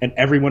end, and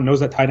everyone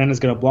knows that tight end is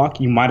going to block,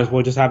 you might as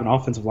well just have an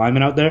offensive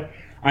lineman out there.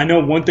 I know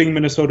one thing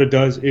Minnesota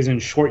does is in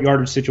short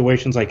yardage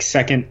situations like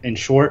second and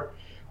short.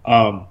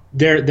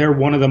 They're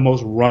one of the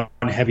most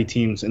run-heavy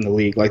teams in the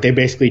league. Like, they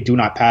basically do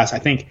not pass. I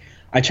think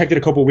I checked it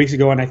a couple of weeks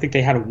ago, and I think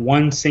they had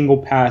one single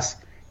pass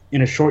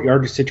in a short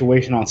yardage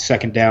situation on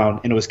second down,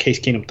 and it was Case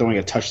Keenum throwing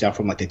a touchdown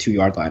from like the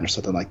 2-yard line or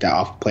something like that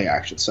off play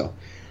action. So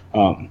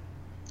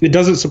it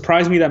doesn't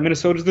surprise me that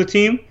Minnesota's the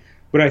team,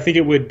 but I think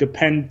it would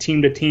depend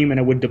team to team, and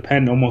it would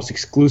depend almost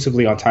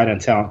exclusively on tight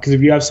end talent. Because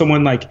if you have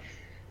someone like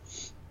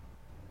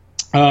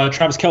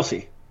Travis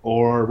Kelce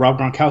or Rob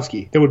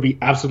Gronkowski, there would be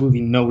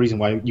absolutely no reason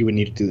why you would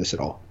need to do this at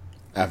all.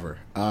 Ever.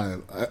 I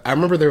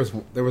remember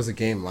there was a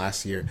game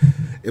last year.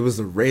 It was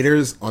the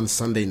Raiders on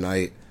Sunday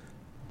night.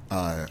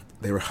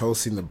 They were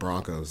hosting the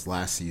Broncos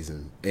last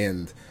season,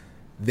 and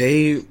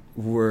they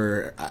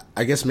were,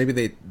 I guess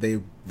maybe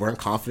they weren't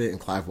confident in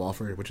Clive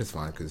Walford, which is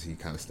fine because he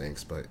kind of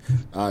stinks, but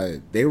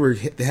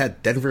they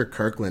had Denver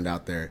Kirkland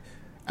out there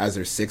as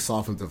their sixth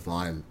offensive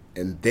line,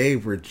 and they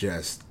were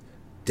just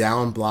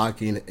down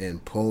blocking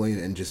and pulling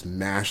and just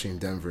mashing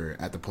Denver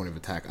at the point of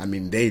attack. I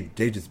mean, they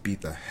just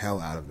beat the hell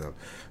out of them.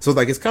 So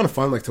like, it's kind of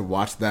fun like to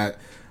watch that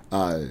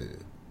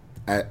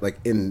at like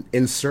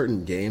in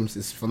certain games.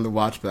 It's fun to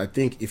watch, but I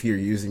think if you're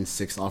using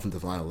 6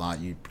 offensive line a lot,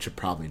 you should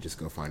probably just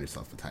go find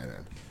yourself a tight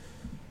end.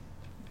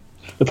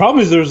 The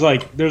problem is there's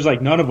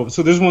like none of them.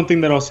 So there's one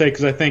thing that I'll say,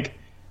 because I think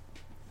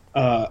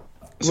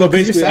so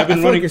basically, I feel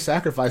like you're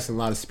sacrificing a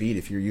lot of speed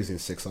if you're using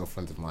 6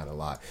 offensive line a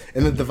lot.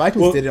 And the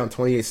Vikings did it on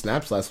 28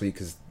 snaps last week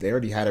because they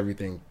already had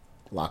everything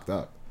locked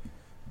up.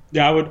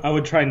 Yeah, I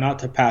would try not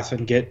to pass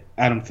and get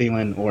Adam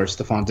Thielen or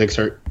Stephon Diggs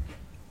hurt.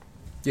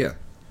 Yeah.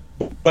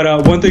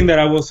 But one thing that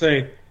I will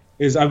say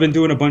is I've been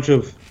doing a bunch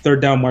of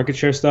third down market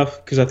share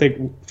stuff because I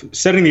think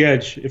setting the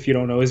edge, if you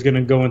don't know, is going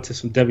to go into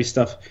some Devy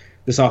stuff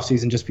this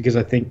offseason just because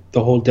I think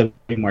the whole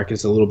Devy market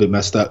is a little bit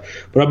messed up.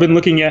 But I've been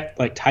looking at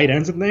like tight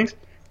ends and things.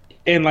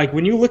 And, like,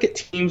 when you look at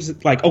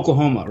teams like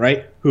Oklahoma,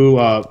 right, who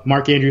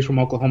Mark Andrews from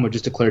Oklahoma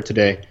just declared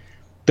today,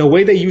 the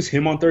way they use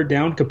him on third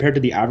down compared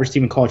to the average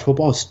team in college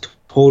football is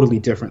totally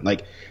different.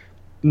 Like,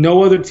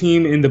 no other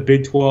team in the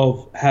Big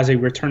 12 has a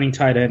returning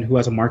tight end who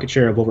has a market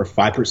share of over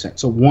 5%.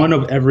 So one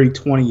of every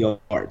 20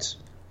 yards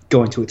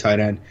going to a tight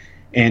end,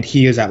 and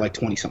he is at, like,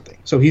 20-something.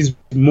 So he's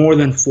more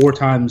than four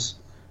times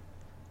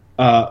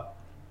a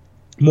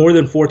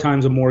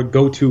more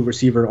go-to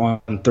receiver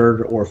on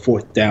third or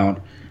fourth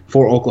down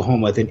for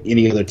Oklahoma than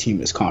any other team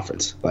in this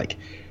conference. Like,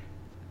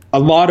 a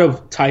lot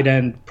of tight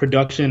end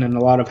production and a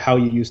lot of how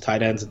you use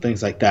tight ends and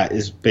things like that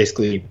is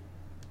basically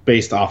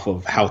based off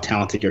of how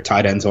talented your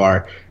tight ends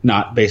are,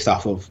 not based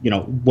off of, you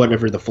know,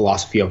 whatever the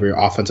philosophy of your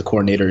offensive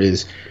coordinator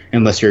is,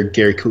 unless you're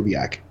Gary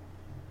Kubiak.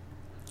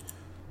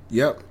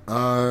 Yep.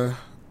 All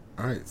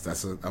right. I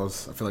feel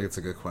like it's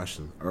a good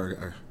question.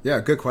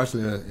 Good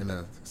question in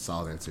a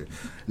solid answer.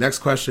 Next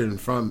question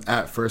from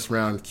at first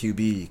round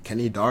QB,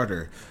 Kenny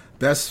Darter.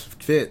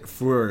 Best fit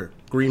for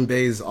Green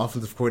Bay's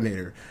offensive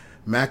coordinator,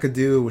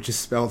 McAdoo, which is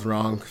spelled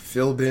wrong,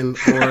 Philbin,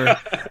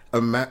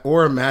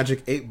 or a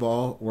magic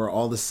 8-ball where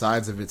all the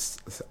sides of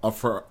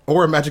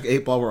or a magic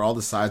 8-ball where all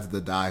the sides of the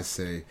die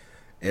say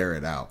 "air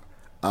it out."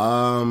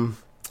 I'm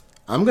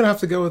gonna have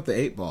to go with the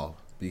 8-ball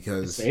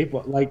because the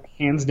 8-ball, like,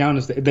 hands down,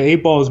 is the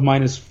 8-ball is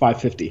minus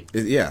 550.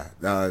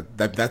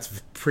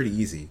 That's pretty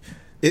easy.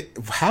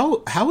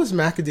 How is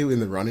McAdoo in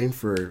the running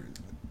for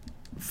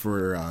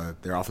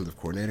their offensive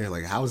coordinator?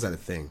 Like, how is that a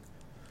thing?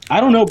 I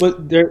don't know,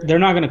 but they're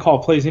not going to call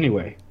plays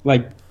anyway.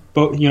 Like,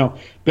 but you know,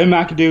 Ben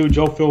McAdoo,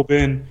 Joe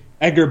Philbin,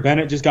 Edgar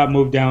Bennett just got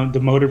moved down,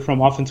 demoted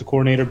from offensive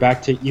coordinator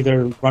back to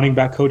either running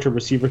back coach or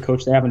receiver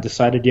coach. They haven't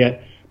decided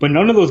yet. But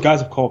none of those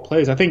guys have called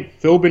plays. I think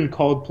either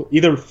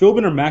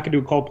Philbin or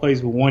McAdoo called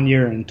plays 1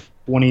 year in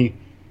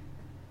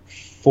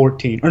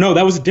 2014. Or no,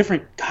 that was a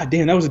different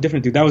dude.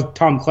 That was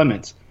Tom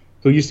Clements,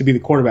 who used to be the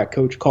quarterback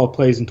coach, called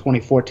plays in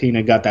 2014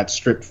 and got that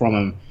stripped from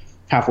him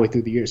halfway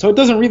through the year. So it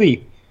doesn't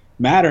really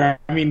matter.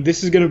 I mean,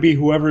 this is going to be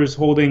whoever is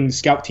holding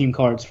scout team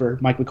cards for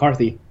Mike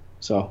McCarthy.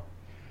 So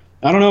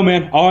I don't know,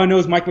 man. All I know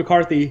is Mike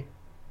McCarthy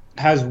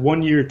has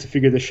 1 year to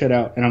figure this shit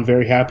out, and I'm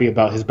very happy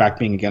about his back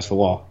being against the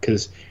wall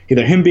because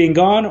either him being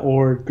gone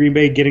or Green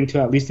Bay getting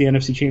to at least the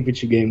NFC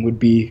Championship game would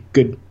be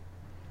good.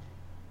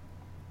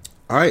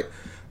 All right.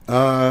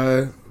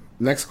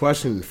 Next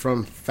question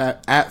from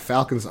at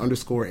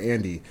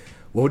Falcons_Andy.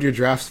 What would your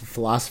draft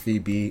philosophy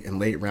be in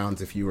late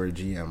rounds if you were a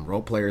GM?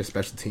 Role players,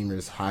 special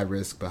teamers, high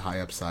risk but high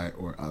upside,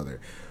 or other?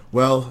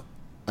 Well,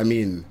 I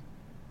mean,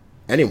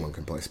 anyone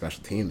can play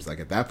special teams. Like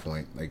at that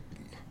point, like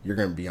you're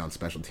going to be on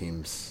special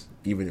teams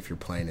even if you're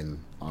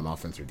playing on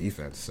offense or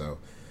defense. So,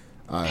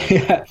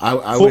 Yeah.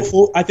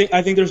 I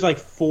think there's like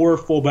 4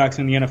 fullbacks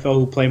in the NFL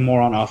who play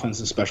more on offense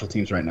than special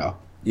teams right now.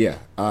 yeah.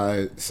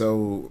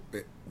 So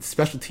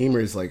special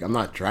teamers, like I'm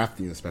not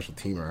drafting a special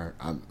teamer.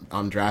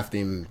 I'm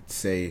drafting,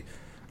 say,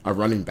 a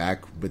running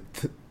back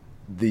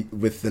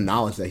with the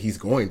knowledge that he's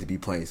going to be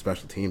playing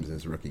special teams in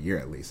his rookie year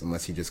at least,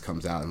 unless he just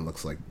comes out and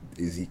looks like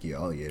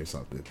Ezekiel Elliott or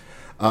something.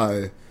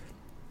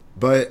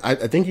 But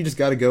I think you just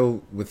got to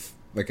go with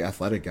like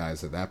athletic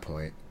guys at that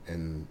point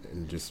and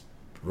just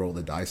roll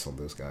the dice on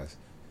those guys.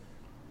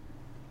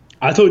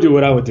 I told you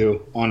what I would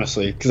do,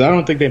 honestly, because I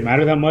don't think they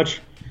matter that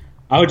much.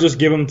 I would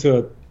just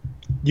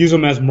use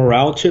them as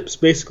morale chips,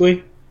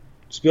 basically.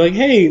 Just be like,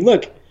 hey,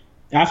 look,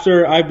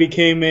 after I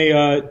became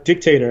a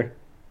dictator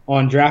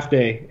on draft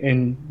day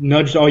and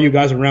nudged all you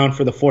guys around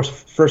for the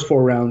first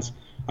 4 rounds,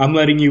 I'm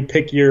letting you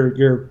pick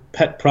your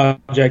pet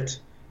project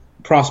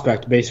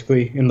prospect,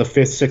 basically, in the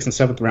 5th, 6th, and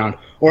 7th round,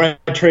 or I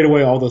trade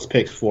away all those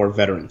picks for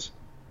veterans.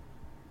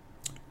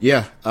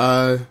 Yeah.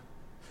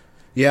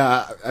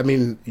 Yeah, I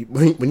mean,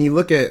 when you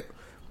look at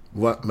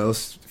what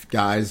most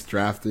guys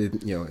drafted,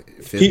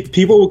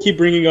 People will keep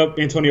bringing up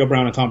Antonio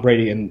Brown and Tom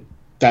Brady, and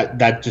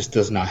that just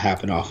does not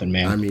happen often,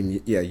 man. I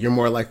mean, yeah, you're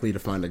more likely to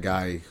find a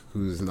guy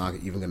who's not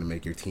even going to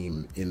make your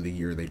team in the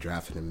year they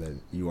drafted him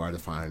than you are to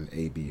find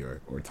AB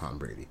or Tom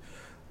Brady.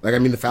 Like, I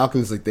mean, the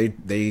Falcons, like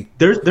there's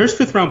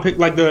 5th round pick,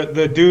 like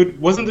the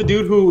dude wasn't the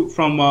dude who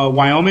from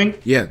Wyoming.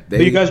 Yeah,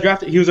 that you guys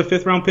drafted. He was a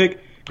 5th round pick.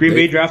 Green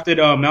Bay drafted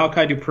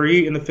Malachi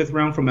Dupree in the 5th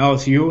round from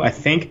LSU. I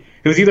think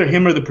it was either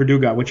him or the Purdue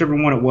guy, whichever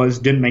one it was,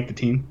 didn't make the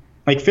team.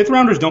 Like 5th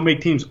rounders don't make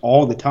teams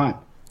all the time.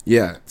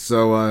 Yeah.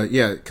 So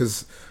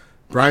because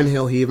Brian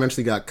Hill, he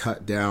eventually got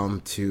cut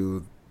down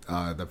to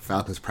the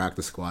Falcons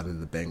practice squad,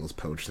 and the Bengals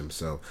poached him.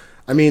 So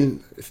I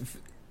mean,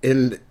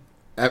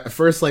 at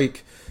first,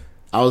 like,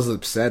 I was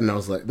upset, and I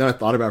was like, then I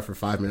thought about it for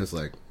 5 minutes,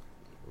 like,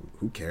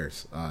 who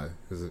cares?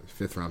 It was a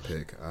 5th round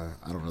pick. I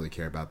don't really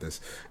care about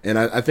this. And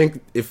I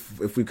think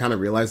if we kind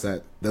of realize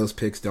that those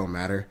picks don't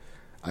matter,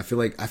 I feel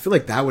like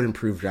that would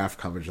improve draft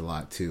coverage a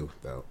lot too,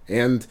 though.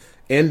 And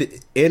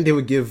it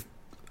would give,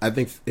 I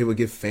think it would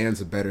give fans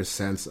a better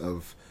sense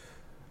of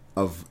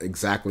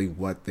exactly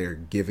what they're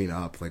giving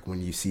up. Like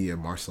when you see a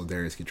Marcel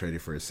Darius get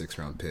traded for a 6th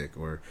round pick,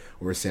 or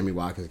a Sammy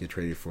Watkins get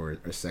traded for a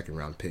 2nd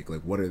round pick,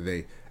 like what are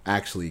they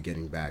actually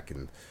getting back?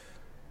 And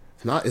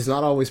it's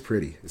not always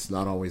pretty. It's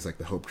not always like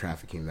the hope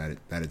trafficking that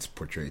it's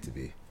portrayed to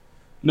be.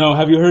 No,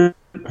 have you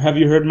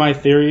heard my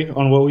theory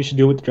on what we should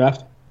do with the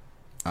draft?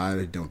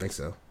 I don't think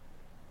so.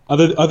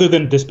 Other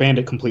than disband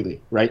it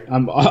completely, right?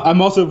 I'm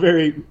also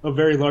a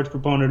very large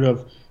proponent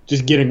of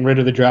just getting rid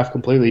of the draft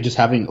completely, just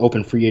having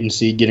open free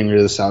agency, getting rid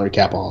of the salary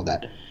cap, all of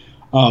that.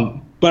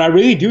 But I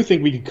really do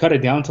think we could cut it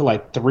down to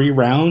like 3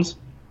 rounds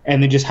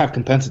and then just have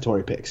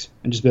compensatory picks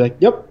and just be like,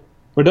 yep,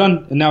 we're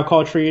done, and now call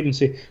it free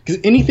agency.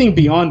 Because anything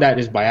beyond that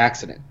is by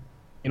accident.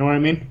 You know what I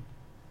mean?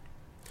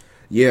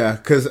 Yeah,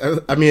 because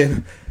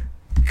exactly.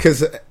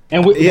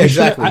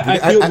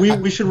 I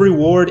feel we should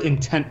reward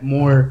intent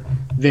more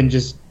than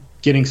just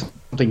getting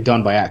something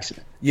done by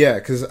accident. Yeah,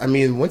 because I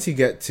mean, once you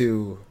get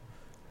to,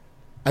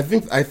 I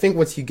think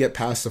once you get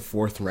past the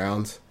 4th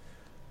round,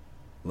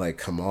 like,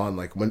 come on,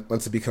 like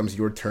once it becomes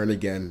your turn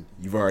again,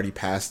 you've already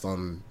passed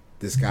on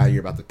this guy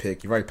you're about to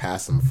pick. You've already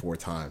passed him 4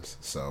 times,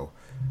 so.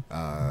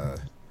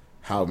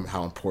 How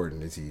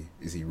important is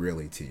he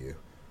really to you?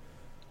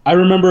 I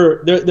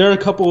remember there are a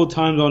couple of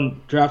times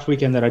on draft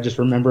weekend that I just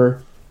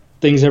remember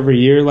things every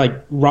year,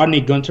 like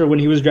Rodney Gunter when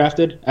he was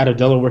drafted out of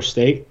Delaware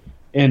State,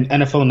 and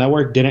NFL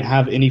Network didn't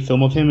have any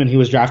film of him, and he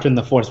was drafted in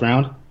the 4th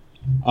round.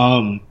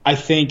 I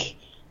think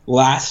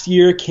last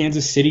year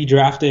Kansas City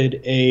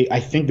drafted I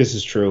think this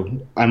is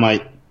true, I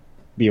might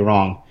be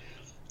wrong,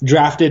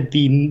 drafted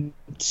the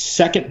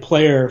 2nd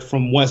player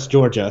from West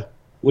Georgia,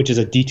 which is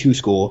a D2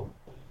 school.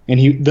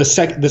 And the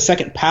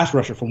second pass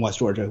rusher from West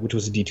Georgia, which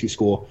was a D2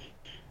 school,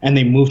 and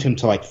they moved him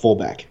to like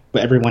fullback,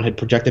 but everyone had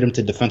projected him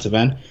to defensive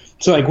end.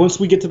 So like once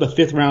we get to the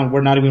 5th round,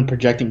 we're not even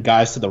projecting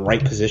guys to the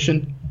right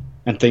position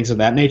and things of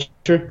that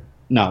nature.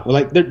 No,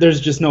 like there's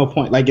just no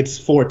point. Like it's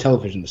for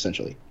television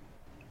essentially.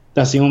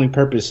 That's the only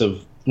purpose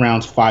of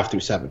rounds 5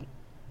 through 7.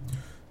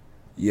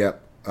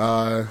 Yep.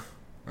 All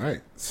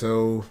right.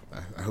 So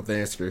I hope that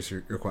answers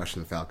your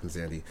question, Falcons,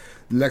 Andy.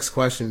 The next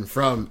question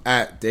from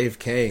 @Dave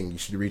Kang. You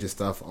should read his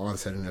stuff on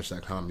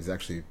SettingEdge.com. He's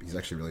actually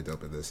really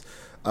dope at this.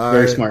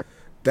 Very smart.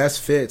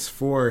 Best fits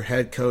for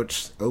head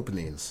coach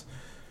openings.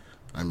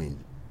 I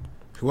mean,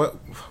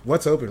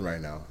 what's open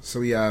right now? So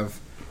we have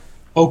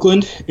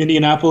Oakland,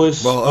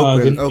 Indianapolis,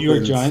 Oakland, the New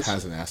York Giants.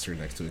 Has an asterisk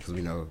next to it because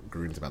we know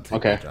Gruden's about to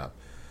take that job.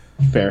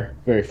 Fair,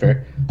 very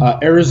fair.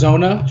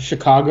 Arizona,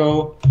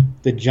 Chicago,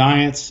 the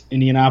Giants,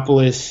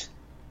 Indianapolis,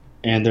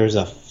 and there's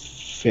a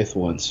 5th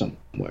one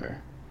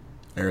somewhere.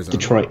 Arizona.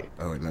 Detroit.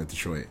 Oh, no,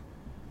 Detroit.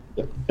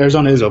 Yep.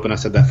 Arizona is open. I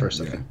said that first.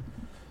 Okay.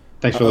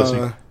 Thanks for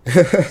listening.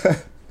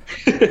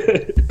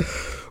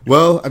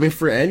 Well, I mean,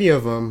 for any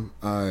of them,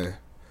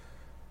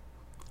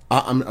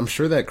 I'm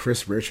sure that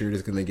Chris Richard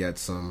is going to get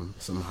some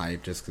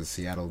hype just because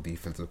Seattle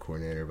defensive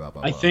coordinator. Blah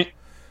blah. I think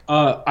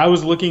I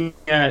was looking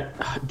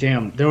at.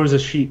 Damn, there was a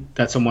sheet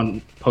that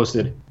someone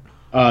posted.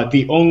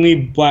 The only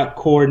black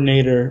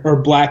coordinator or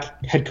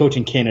black head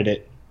coaching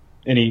candidate,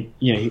 and he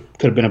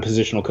could have been a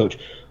positional coach,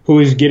 who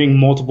is getting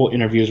multiple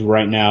interviews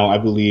right now, I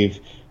believe,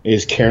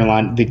 is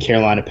the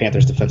Carolina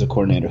Panthers defensive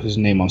coordinator, whose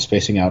name I'm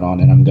spacing out on,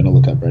 and I'm going to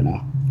look up right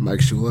now. Mike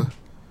Shula?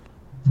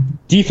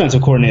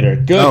 Defensive coordinator.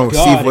 Good God.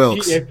 Steve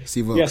Wilkes.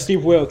 Steve Wilkes. Yeah,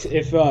 Steve Wilkes.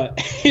 If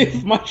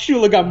Mike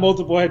Shula got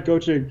multiple head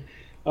coaching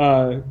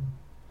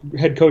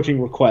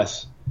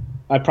requests,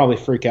 I'd probably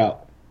freak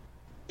out.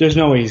 There's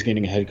no way he's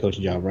getting a head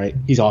coaching job, right?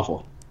 He's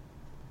awful.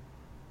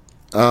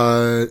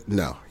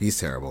 No, he's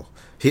terrible.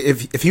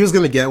 If he was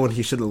going to get one,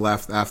 he should have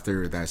left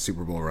after that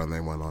Super Bowl run they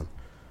went on.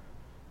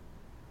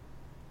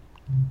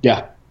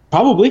 Yeah,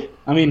 probably.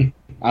 I mean,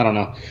 I don't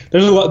know.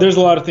 There's a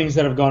lot of things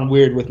that have gone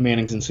weird with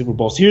Manning's in Super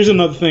Bowls. Here's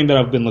another thing that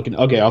I've been looking.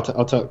 Okay, I'll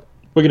tell.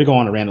 We're gonna go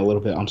on a rant a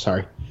little bit. I'm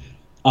sorry.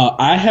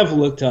 I have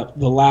looked up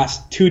the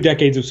last 2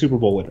 decades of Super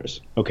Bowl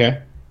winners.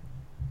 Okay,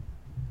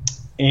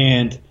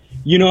 and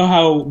you know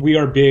how we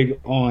are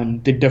big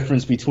on the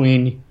difference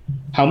between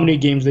how many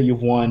games that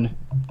you've won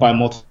by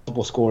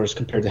multiple scores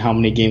compared to how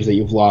many games that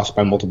you've lost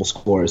by multiple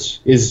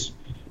scores is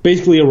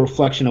basically a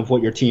reflection of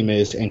what your team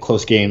is, and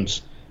close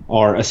games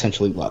are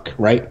essentially luck,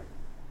 right?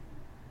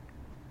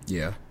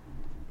 Yeah.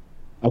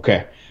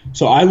 Okay.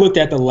 So I looked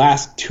at the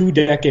last 2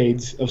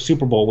 decades of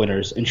Super Bowl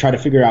winners and tried to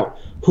figure out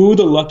who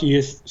the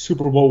luckiest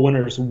Super Bowl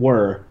winners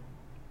were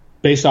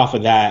based off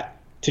of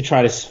that to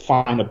try to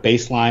find a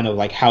baseline of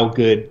like how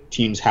good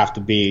teams have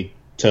to be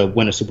to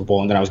win a Super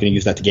Bowl, and then I was going to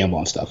use that to gamble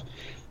on stuff.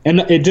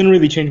 And it didn't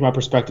really change my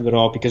perspective at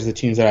all because the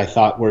teams that I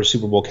thought were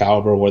Super Bowl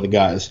caliber were the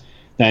guys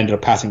that ended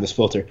up passing this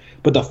filter.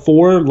 But the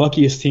 4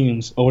 luckiest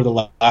teams over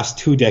the last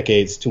 2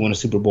 decades to win a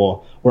Super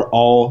Bowl were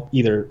all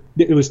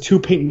it was 2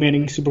 Peyton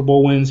Manning Super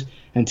Bowl wins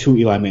and 2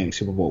 Eli Manning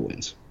Super Bowl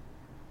wins.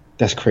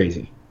 That's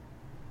crazy.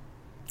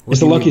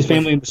 It's the luckiest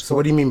family in the sport. So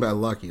what do you mean by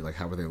lucky? Like,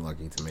 how were they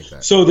lucky to make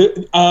that? So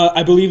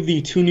I believe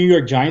the 2 New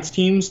York Giants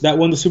teams that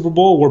won the Super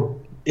Bowl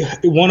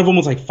one of them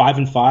was like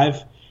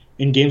 5-5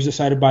 in games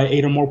decided by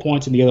 8 or more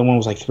points, and the other one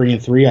was like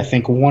 3-3. I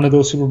think one of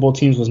those Super Bowl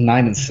teams was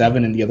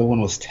 9-7, and the other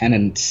one was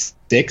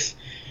 10-6.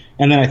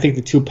 And then I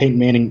think two of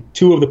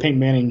the Peyton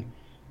Manning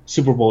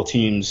Super Bowl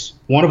teams,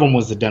 one of them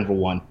was the Denver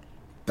one.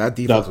 That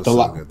defense was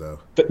so good, though.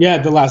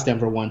 The last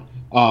Denver one.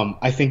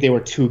 I think they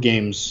were 2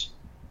 games.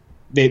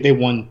 They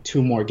won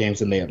 2 more games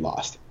than they had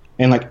lost.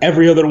 And like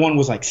every other one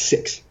was like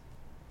 6.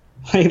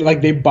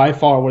 Like they by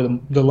far were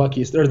the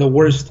luckiest or the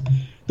worst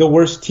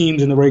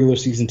teams in the regular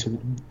season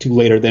to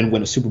later then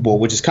win a Super Bowl,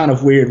 which is kind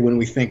of weird when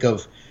we think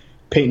of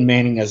Peyton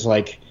Manning as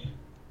like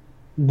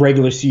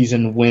regular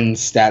season win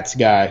stats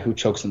guy who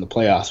chokes in the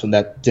playoffs, when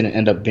that didn't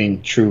end up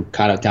being true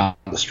kind of down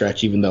the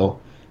stretch, even though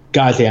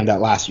goddamn that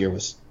last year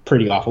was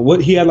pretty awful.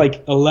 He had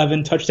like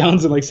 11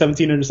 touchdowns and like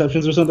 17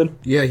 interceptions or something.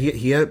 Yeah,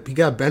 he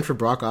got benched for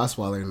Brock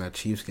Osweiler in that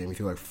Chiefs game. He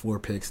threw like 4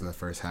 picks in the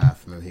first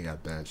half, and then he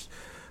got benched.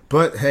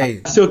 But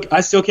hey,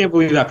 I still can't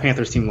believe that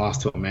Panthers team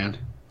lost to him, man.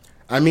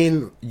 I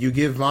mean, you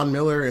give Von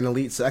Miller an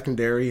elite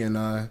secondary, and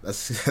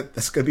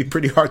that's gonna be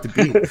pretty hard to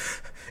beat.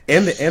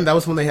 And that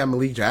was when they had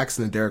Malik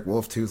Jackson and Derek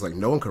Wolfe too. It's like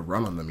no one could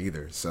run on them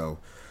either. So,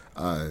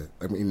 I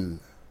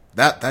mean,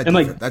 that and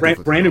like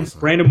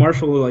Brandon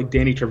Marshall or like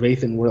Danny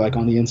Trevathan were like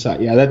on the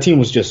inside. Yeah, that team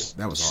was just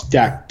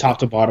stacked top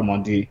to bottom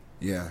on D.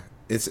 Yeah,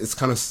 it's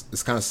kind of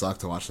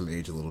sucked to watch them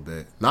age a little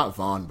bit. Not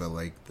Vaughn, but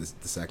like the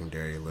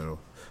secondary a little.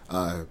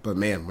 But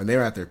man, when they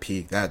were at their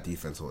peak, that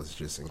defense was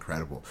just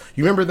incredible.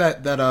 You remember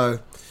the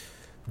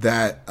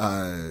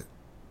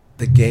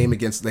game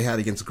they had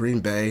against Green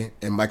Bay,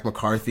 and Mike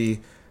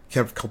McCarthy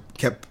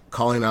kept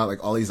calling out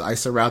like all these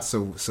ISO routes,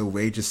 so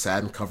Wade just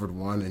sat and covered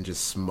one and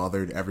just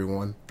smothered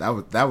everyone.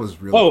 That was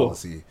really cool to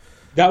see.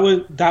 That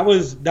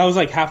was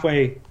like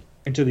halfway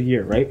into the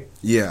year, right?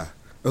 Yeah,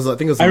 I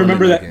think it was. I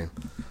remember that game.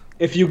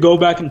 If you go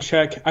back and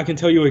check, I can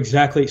tell you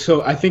exactly.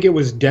 So I think it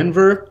was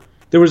Denver.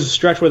 There was a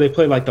stretch where they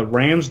played like the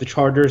Rams, the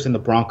Chargers, and the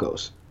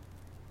Broncos.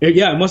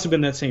 It must have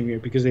been that same year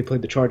because they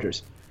played the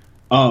Chargers.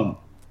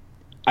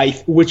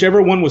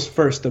 Whichever one was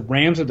first, the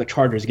Rams or the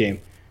Chargers game.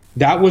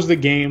 That was the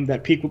game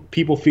that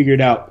people figured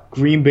out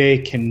Green Bay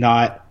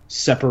cannot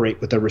separate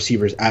with their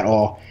receivers at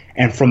all.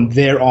 And from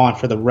there on,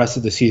 for the rest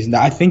of the season,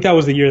 I think that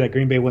was the year that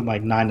Green Bay went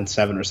like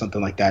 9-7 or something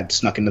like that,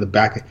 snuck into the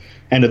back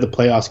end of the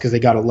playoffs because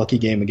they got a lucky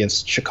game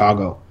against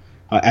Chicago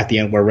at the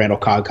end where Randall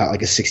Cobb caught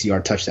like a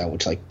 60-yard touchdown,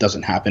 which like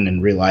doesn't happen in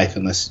real life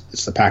unless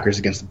it's the Packers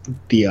against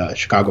the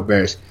Chicago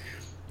Bears.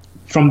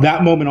 From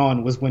that moment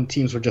on was when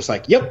teams were just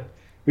like, yep,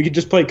 we could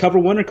just play cover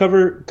 1 or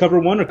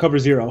cover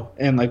 0,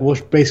 and like we'll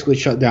basically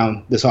shut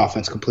down this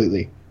offense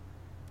completely.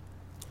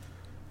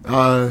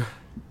 Yeah,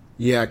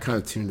 I kind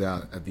of tuned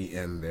out at the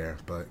end there,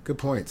 but good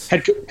points.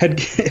 Head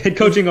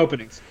coaching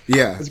openings.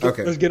 Yeah, let's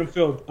get them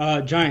filled.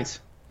 Giants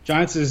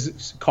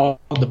is called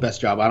the best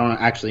job. I don't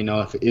actually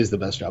know if it is the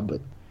best job, but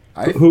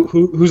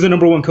Who's the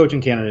number one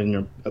coaching candidate in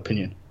your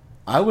opinion?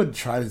 I would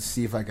try to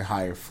see if I could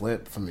hire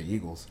Flip from the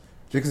Eagles,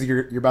 just because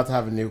you're about to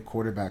have a new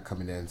quarterback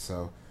coming in.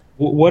 So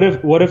what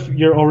if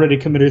you're already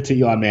committed to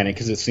Eli Manning?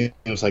 Because it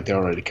seems like they're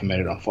already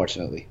committed,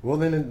 unfortunately. Well,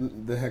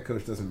 then the head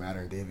coach doesn't matter,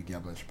 and David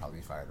Gettleman should probably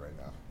be fired right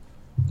now.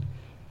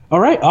 All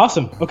right,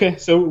 awesome. Okay,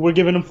 so we're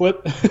giving him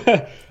Flip.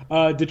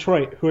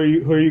 Detroit, who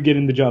are you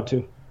getting the job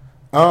to?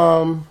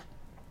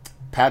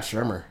 Pat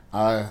Shurmur.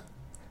 Wow,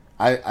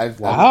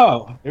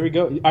 there we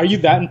go. Are you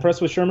that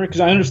impressed with Shurmur? Because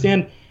I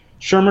understand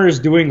Shurmur is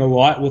doing a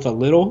lot with a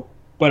little,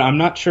 but I'm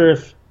not sure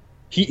if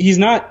he's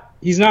not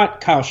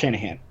Kyle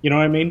Shanahan. You know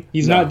what I mean?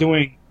 He's not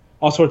doing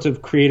all sorts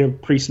of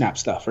creative pre-snap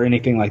stuff or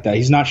anything like that.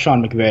 He's not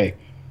Sean McVay.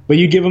 But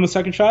you give him a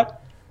second shot?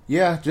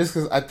 Yeah, just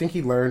because I think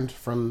he learned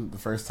from the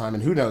first time,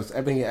 and who knows?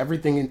 I mean,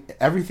 everything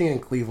in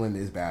Cleveland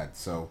is bad.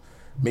 So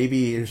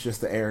maybe it's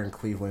just the air in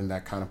Cleveland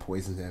that kind of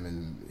poisoned him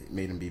and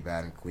made him be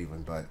bad in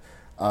Cleveland. But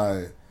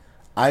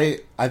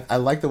I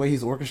like the way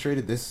he's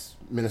orchestrated this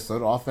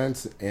Minnesota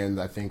offense, and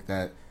I think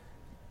that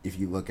if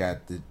you look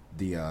at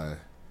the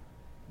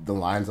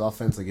Lions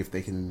offense, like if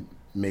they can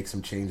make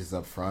some changes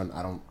up front,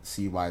 I don't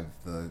see why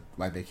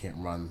they can't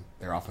run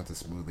their offense as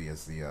smoothly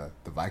as the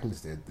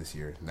Vikings did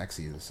next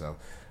season. So.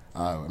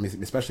 I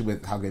mean, especially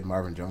with how good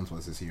Marvin Jones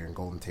was this year, and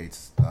Golden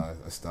Tate's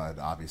a stud,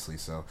 obviously.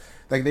 So,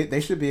 like,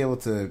 they should be able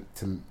to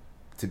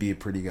be a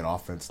pretty good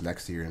offense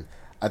next year. And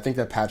I think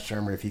that Pat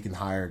Shurmur, if he can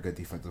hire a good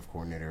defensive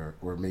coordinator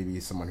or maybe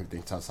someone who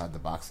thinks outside the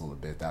box a little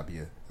bit, that'd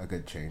be a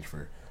good change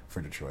for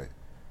Detroit.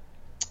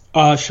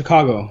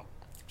 Chicago,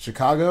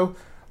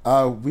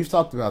 we've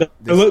talked about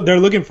this. They're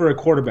looking for a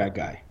quarterback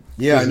guy.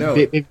 Yeah, I know.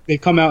 They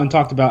come out and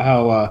talked about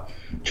how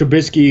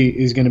Trubisky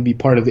is going to be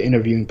part of the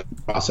interviewing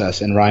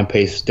process, and Ryan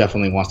Pace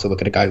definitely wants to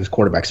look at a guy who's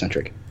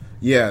quarterback-centric.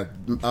 Yeah,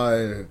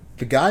 the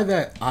guy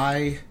that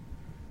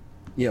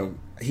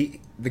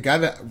the guy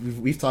that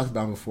we've talked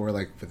about before,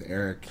 like with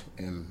Eric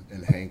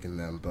and Hank and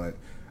them, but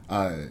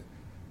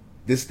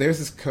there's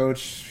this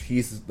coach.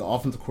 He's the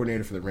offensive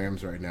coordinator for the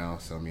Rams right now,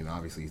 so I mean,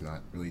 obviously he's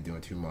not really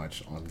doing too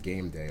much on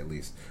game day, at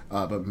least.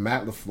 But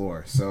Matt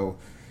LaFleur, so.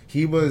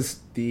 He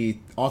was the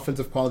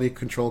offensive quality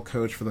control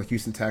coach for the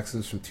Houston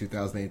Texans from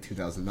 2008 to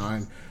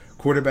 2009,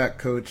 quarterback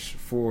coach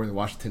for the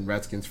Washington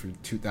Redskins from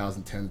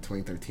 2010 to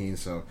 2013.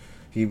 So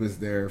he was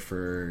there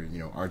for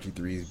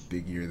RG3's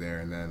big year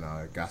there, and then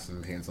got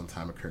some hands-on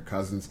time with Kirk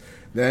Cousins.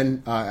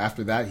 Then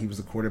after that, he was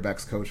the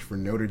quarterbacks coach for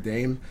Notre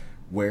Dame,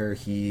 where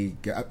he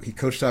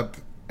coached up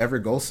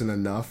Everett Golson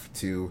enough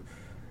to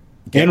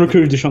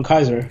recruited Deshaun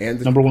Kaiser,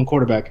 and number one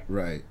quarterback.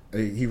 Right.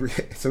 He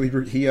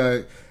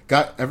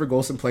got Everett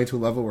Golson playing to a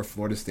level where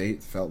Florida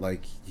State felt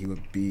like he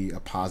would be a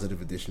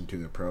positive addition to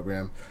their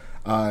program.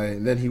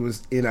 And then he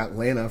was in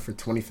Atlanta for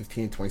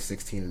 2015,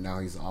 2016, and now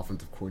he's the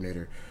offensive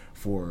coordinator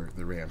for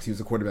the Rams. He was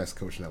the quarterback's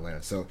coach in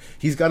Atlanta. So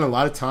he's gotten a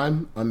lot of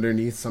time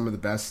underneath some of the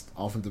best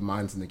offensive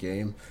minds in the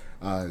game.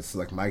 So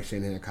like Mike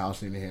Shanahan, Kyle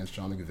Shanahan,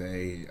 Sean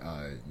McVay,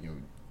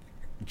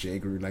 Jay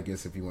Gruden, I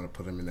guess, if you want to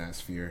put him in that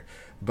sphere.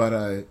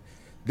 But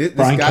this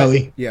Brian guy,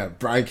 Kelly. Yeah,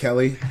 Brian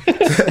Kelly.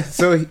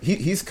 So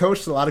he's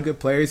coached a lot of good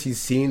players. He's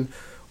seen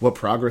what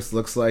progress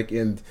looks like.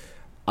 And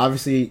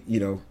obviously,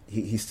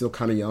 he's still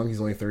kind of young. He's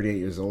only 38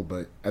 years old.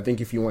 But I think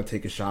if you want to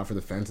take a shot for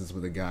the fences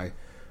with a guy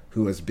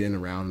who has been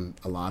around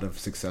a lot of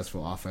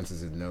successful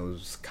offenses and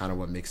knows kind of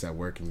what makes that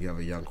work, and you have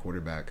a young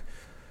quarterback,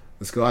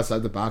 let's go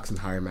outside the box and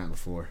hire Matt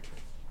LaFleur.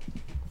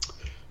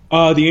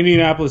 The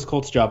Indianapolis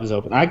Colts job is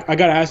open. I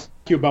got to ask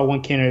you about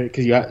one candidate,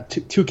 because you got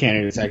two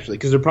candidates, actually,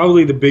 because they're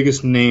probably the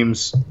biggest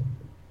names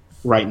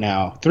right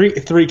now.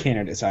 Three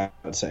candidates, I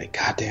would say.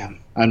 God damn.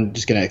 I'm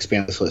just going to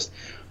expand this list.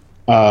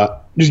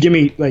 Just give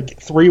me, like,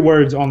 3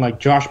 words on, like,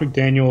 Josh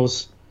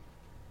McDaniels,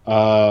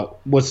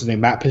 what's his name,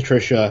 Matt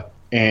Patricia,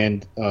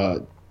 and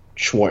Jim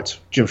Schwartz.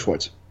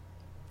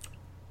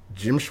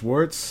 Jim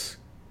Schwartz,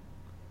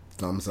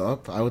 thumbs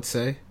up, I would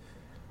say.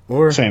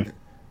 Or same.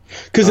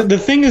 Because the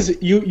thing is,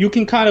 you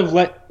can kind of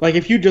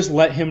if you just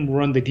let him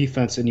run the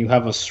defense and you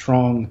have a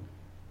strong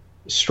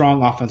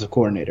offensive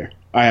coordinator,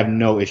 I have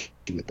no issue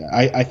with that.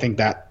 I think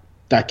that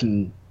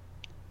can.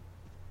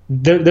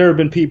 There have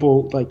been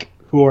people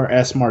who are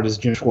as smart as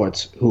Jim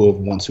Schwartz who have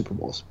won Super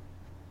Bowls.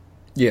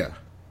 Yeah.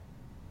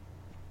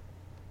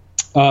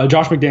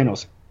 Josh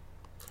McDaniels.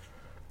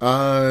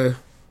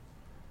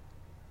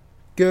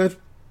 Good.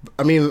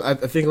 I mean, I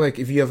think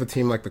if you have a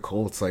team like the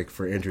Colts,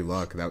 for Andrew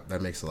Luck,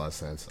 that makes a lot of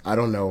sense. I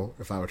don't know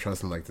if I would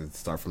trust him to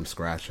start from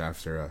scratch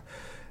after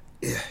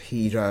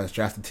he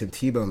drafted Tim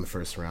Tebow in the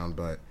first round,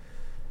 but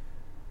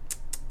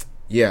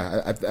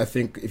yeah, I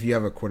think if you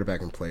have a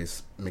quarterback in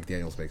place,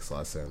 McDaniels makes a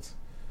lot of sense.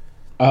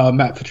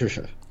 Matt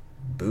Patricia.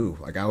 Boo!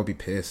 I would be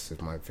pissed if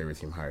my favorite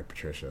team hired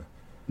Patricia.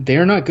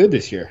 They're not good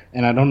this year,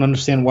 and I don't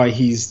understand why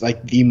he's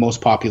the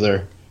most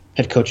popular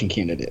head coaching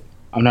candidate.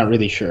 I'm not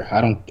really sure. I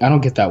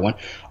don't get that one.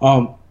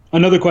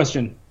 Another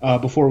question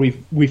before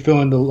we fill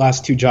in the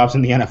last 2 jobs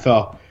in the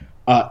NFL.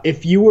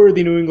 If you were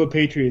the New England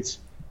Patriots,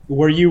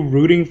 were you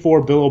rooting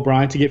for Bill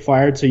O'Brien to get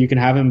fired so you can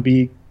have him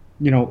be,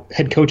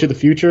 head coach of the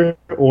future,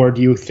 or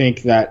do you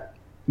think that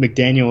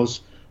McDaniels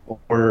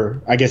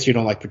or I guess you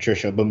don't like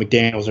Patricia, but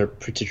McDaniels or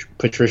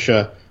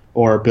Patricia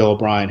or Bill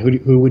O'Brien?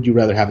 Who would you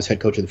rather have as head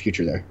coach of the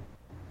future there?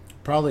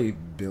 Probably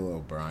Bill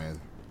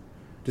O'Brien.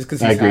 Just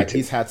because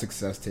he's had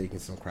success taking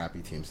some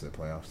crappy teams to the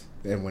playoffs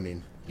and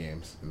winning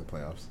games in the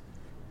playoffs.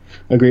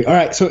 Agree. All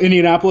right, so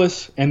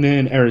Indianapolis and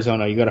then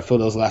Arizona. You got to fill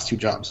those last two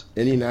jobs.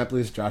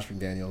 Indianapolis, Josh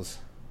McDaniels.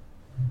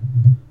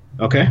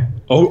 Okay.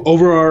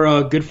 Over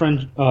our good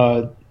friend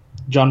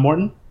John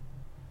Morton?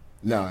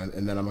 No,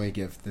 and then I'm going to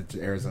give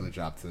the Arizona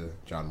job to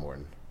John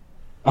Morton.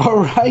 All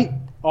right.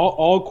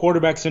 All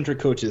quarterback-centric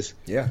coaches.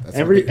 Yeah. That's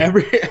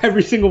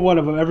every single one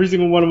of them. Every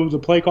single one of them is a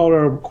play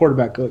caller or a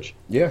quarterback coach.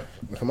 Yeah.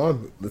 Come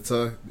on.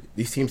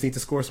 These teams need to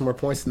score some more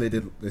points than they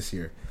did this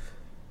year.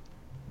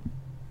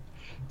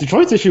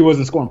 Detroit's issue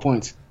wasn't scoring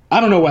points. I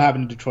don't know what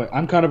happened to Detroit.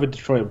 I'm kind of a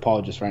Detroit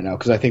apologist right now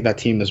because I think that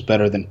team is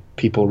better than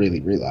people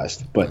really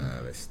realized. But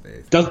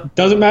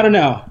doesn't matter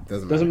now.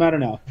 Doesn't matter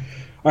now.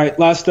 All right,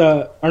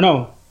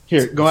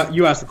 here, go out.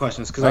 You ask the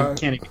questions because I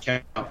can't even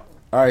count. All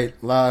right,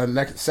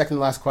 second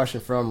to last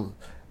question from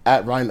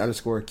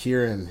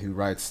 @Ryan_Kieran, who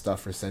writes stuff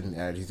for Setting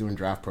Edge. He's doing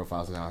draft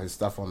profiles now. His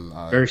stuff on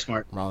very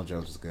smart. Ronald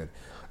Jones is good.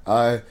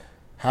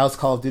 How's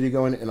Call of Duty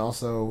going? And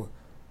also,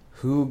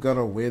 who's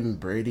gonna win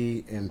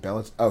Brady and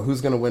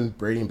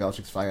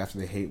Belichick's fight after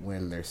they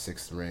win their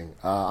 6th ring?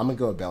 I'm gonna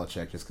go with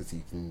Belichick just because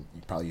you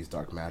probably use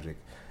dark magic.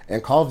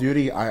 And Call of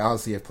Duty, I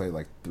honestly have played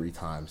like 3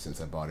 times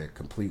since I bought it.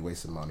 Complete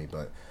waste of money,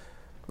 but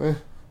the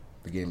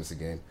game is a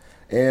game.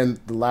 And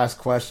the last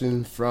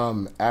question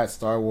from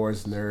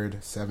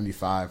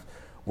 @StarWarsNerd75: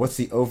 what's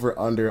the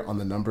over/under on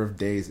the number of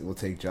days it will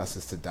take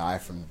Justice to die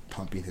from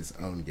pumping his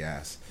own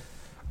gas?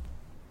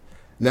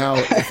 Now,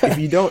 if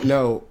you don't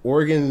know,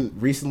 Oregon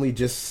recently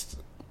just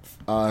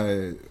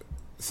they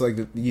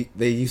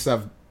used to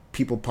have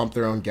people pump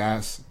their own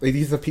gas. They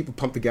used to have people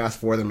pump the gas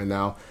for them, and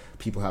now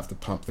people have to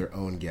pump their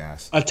own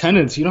gas.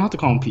 Attendants. You don't have to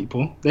call them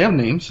people. They have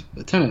names.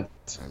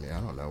 Attendants. I mean, I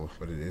don't know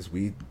what it is.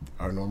 We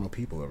are normal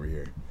people over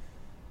here.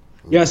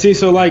 Yeah, see,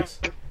 so like,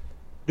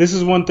 this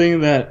is one thing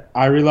that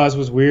I realized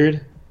was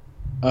weird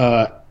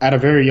at a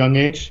very young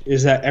age,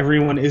 is that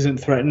everyone isn't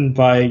threatened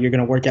by you're going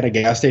to work at a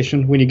gas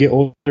station when you get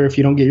older if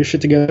you don't get your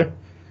shit together.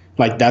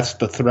 Like, that's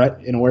the threat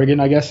in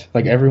Oregon, I guess.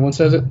 Like, everyone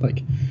says it.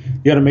 Like,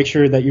 you got to make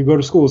sure that you go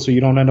to school so you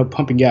don't end up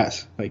pumping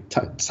gas, like,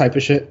 type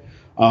of shit.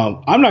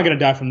 I'm not going to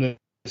die from this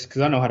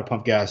because I know how to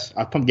pump gas.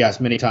 I've pumped gas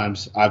many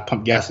times. I've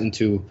pumped gas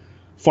into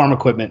farm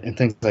equipment and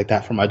things like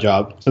that for my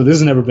job. So this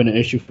has never been an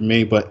issue for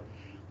me, but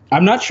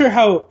I'm not sure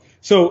how.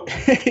 So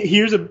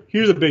here's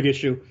a big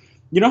issue.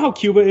 You know how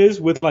Cuba is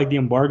with like the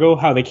embargo,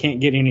 how they can't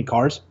get any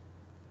cars?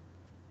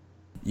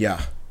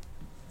 Yeah.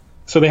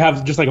 So they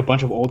have just like a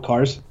bunch of old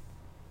cars?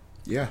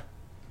 Yeah.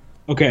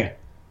 Okay.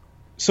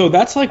 So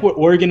that's like what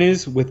Oregon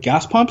is with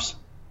gas pumps,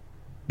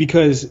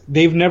 because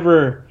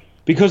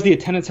the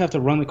attendants have to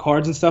run the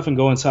cards and stuff and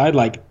go inside.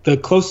 Like, the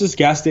closest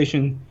gas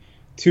station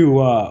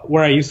to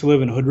where I used to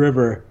live in Hood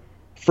River,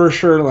 for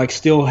sure, like,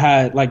 still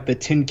had like the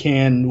tin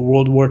can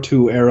World War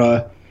II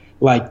era,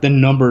 like the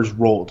numbers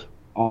rolled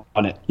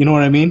on it. You know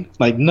what I mean?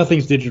 Like,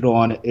 nothing's digital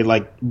on it. It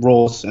like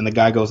rolls and the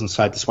guy goes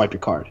inside to swipe your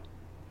card.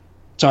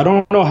 So I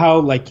don't know how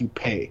like you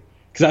pay,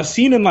 because I've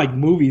seen in like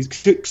movies.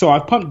 So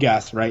I've pumped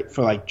gas, right,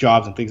 for like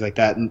jobs and things like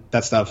that, and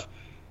that stuff,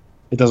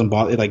 it doesn't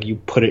bother. Like, you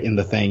put it in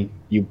the thing,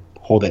 you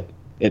hold it,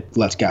 it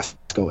lets gas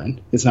go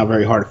in. It's not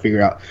very hard to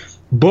figure out.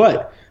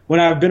 But when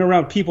I've been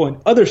around people in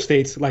other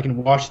states, like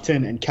in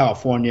Washington and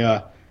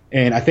California,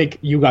 and I think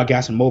you got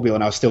gas in Mobile,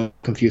 and I was still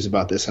confused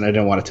about this, and I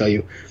didn't want to tell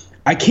you.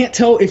 I can't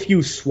tell if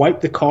you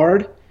swipe the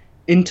card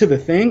into the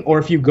thing or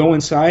if you go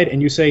inside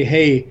and you say,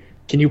 hey,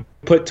 can you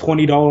put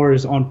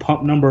 $20 on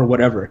pump number or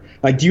whatever?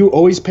 Like, do you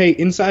always pay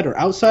inside or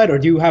outside, or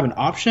do you have an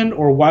option?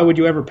 Or why would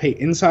you ever pay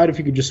inside if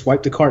you could just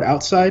swipe the card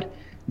outside?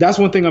 That's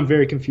one thing I'm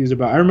very confused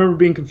about. I remember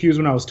being confused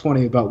when I was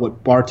 20 about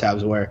what bar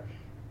tabs were,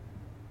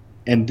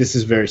 and this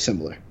is very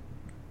similar.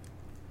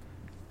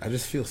 I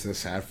just feel so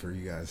sad for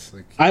you guys.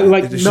 Like,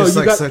 it's just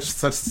like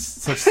such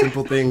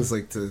simple things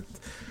like to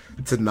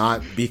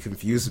not be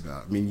confused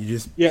about. I mean, you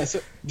just So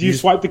do you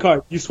swipe the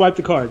card? You swipe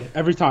the card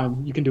every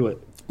time. You can do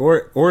it.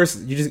 Or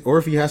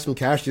if you have some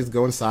cash, just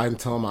go inside and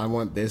tell them I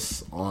want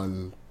this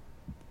on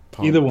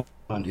pump. Either one.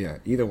 Yeah,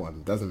 either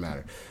one, doesn't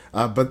matter.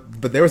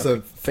 But there was a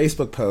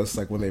Facebook post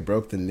like when they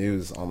broke the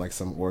news on like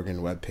some Oregon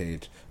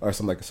webpage or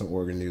some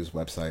Oregon news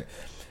website,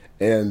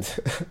 and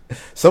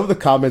some of the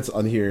comments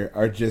on here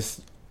are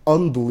just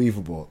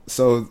unbelievable.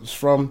 So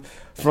from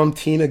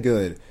Tina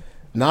Good,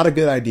 not a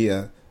good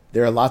idea.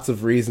 There are lots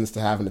of reasons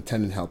to have an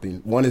attendant helping.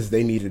 One is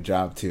they need a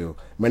job too.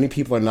 Many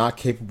people are not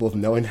capable of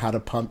knowing how to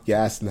pump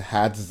gas and the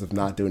hazards of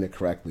not doing it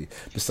correctly.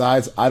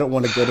 Besides, I don't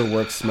want to go to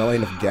work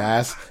smelling of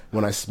gas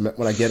when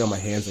I get on my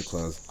hands or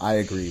clothes. I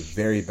agree.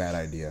 Very bad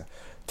idea.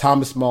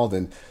 Thomas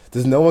Malden,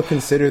 does no one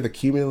consider the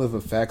cumulative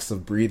effects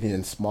of breathing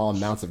in small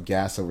amounts of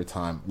gas over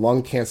time?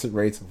 Lung cancer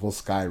rates will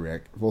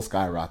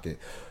skyrocket.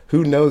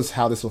 Who knows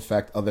how this will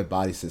affect other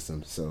body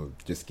systems? So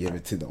just give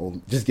it to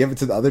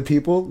the other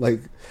people.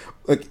 Like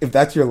if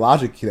that's your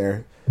logic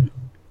there.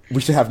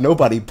 We should have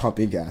nobody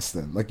pumping gas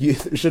then. Like,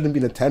 there shouldn't be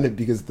an attendant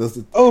because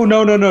those. Oh,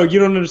 no. You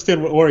don't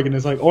understand what Oregon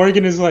is like.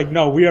 Oregon is like,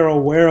 no, we are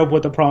aware of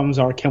what the problems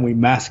are. Can we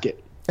mask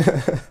it?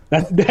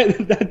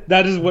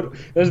 That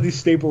is the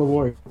staple of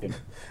Oregon.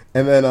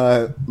 And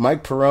then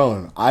Mike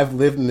Perrone, I've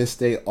lived in this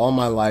state all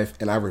my life,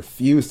 and I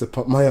refuse to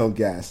pump my own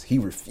gas. He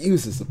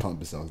refuses to pump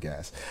his own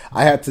gas.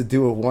 I had to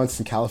do it once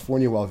in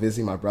California while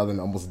visiting my brother and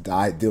almost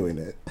died doing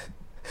it.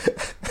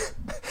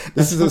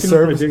 This is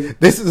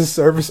a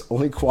service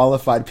only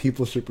qualified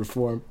people should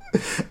perform.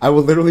 I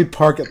will literally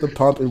park at the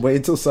pump and wait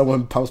until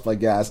someone pumps my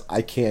gas.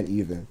 I can't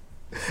even.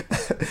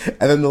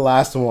 And then the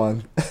last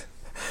one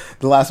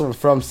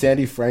from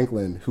Sandy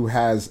Franklin, who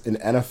has an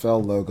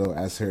NFL logo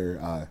as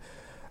her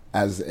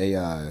as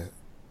her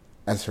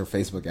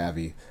Facebook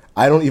Abby.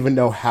 I don't even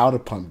know how to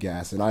pump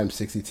gas, and I'm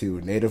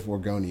 62, native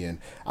Oregonian.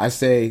 I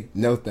say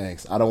no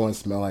thanks. I don't want to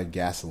smell like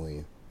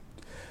gasoline.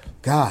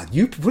 God,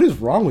 what is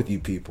wrong with you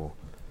people?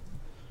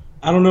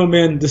 I don't know,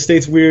 man. The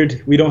state's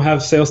weird. We don't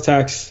have sales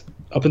tax.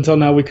 Up until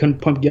now, we couldn't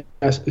pump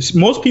gas.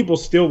 Most people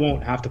still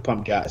won't have to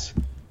pump gas,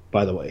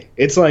 by the way.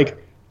 It's like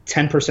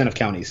 10% of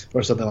counties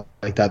or something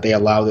like that. They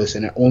allow this,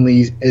 and it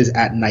only is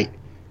at night.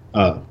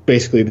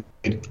 Basically,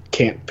 they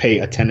can't pay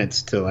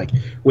attendants to like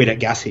wait at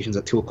gas stations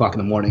at 2 o'clock in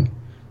the morning.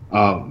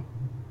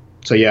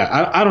 So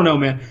yeah, I don't know,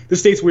 man. The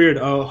state's weird.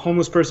 A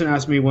homeless person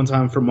asked me one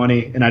time for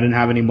money, and I didn't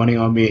have any money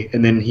on me.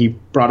 And then he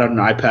brought out an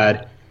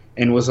iPad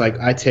and was like,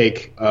 I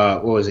take,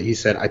 what was it? He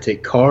said, I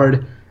take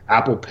card,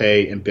 Apple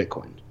Pay, and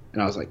Bitcoin.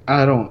 And I was like,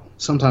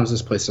 sometimes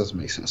this place doesn't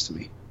make sense to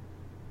me.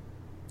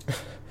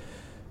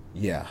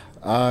 Yeah.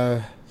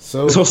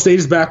 So this whole state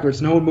is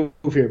backwards. No one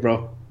move here,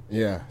 bro.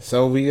 Yeah.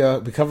 So we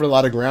covered a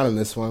lot of ground in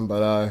this one,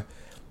 but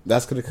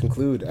that's going to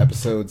conclude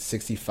episode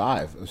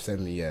 65 of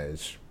Setting the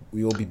Edge.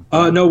 We will be.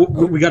 No,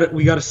 we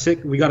got a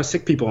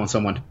sick people on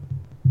someone.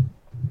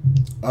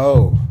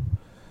 Oh,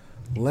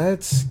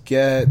 let's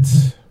get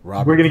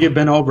Robert. We're gonna get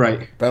Ben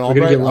Albright. Ben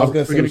Albright. We're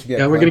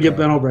gonna get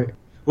Ben Albright.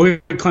 We'll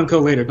get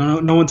Klemko later.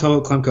 No one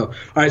tell Klemko. All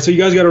right, so you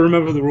guys got to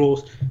remember the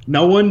rules.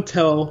 No one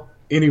tell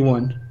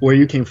anyone where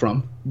you came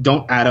from.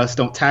 Don't add us.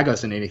 Don't tag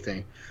us in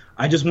anything.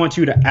 I just want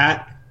you to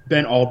at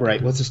Ben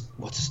Albright. What's his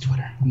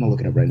Twitter? I'm gonna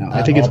look it up right now.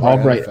 I think it's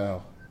Albright.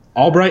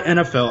 Albright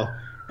NFL.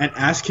 And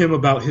ask him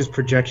about his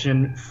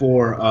projection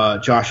for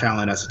Josh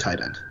Allen as a tight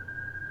end.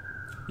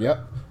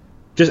 Yep.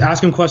 Just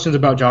ask him questions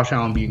about Josh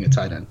Allen being a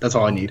tight end. That's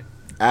all I need.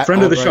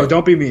 Friend of the show.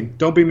 Don't be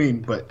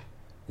mean, but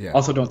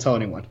also don't tell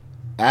anyone.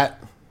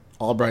 At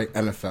Albright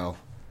NFL.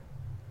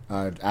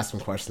 Ask him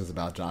questions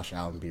about Josh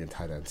Allen being a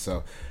tight end.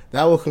 So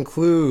that will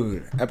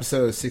conclude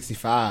episode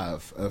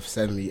 65 of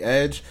Setting the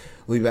Edge.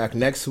 We'll be back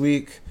next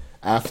week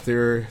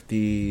after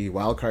the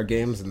wildcard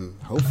games,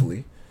 and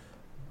hopefully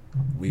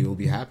we will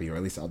be happy, or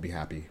at least I'll be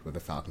happy with the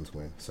Falcons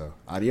win. So,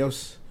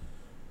 adios.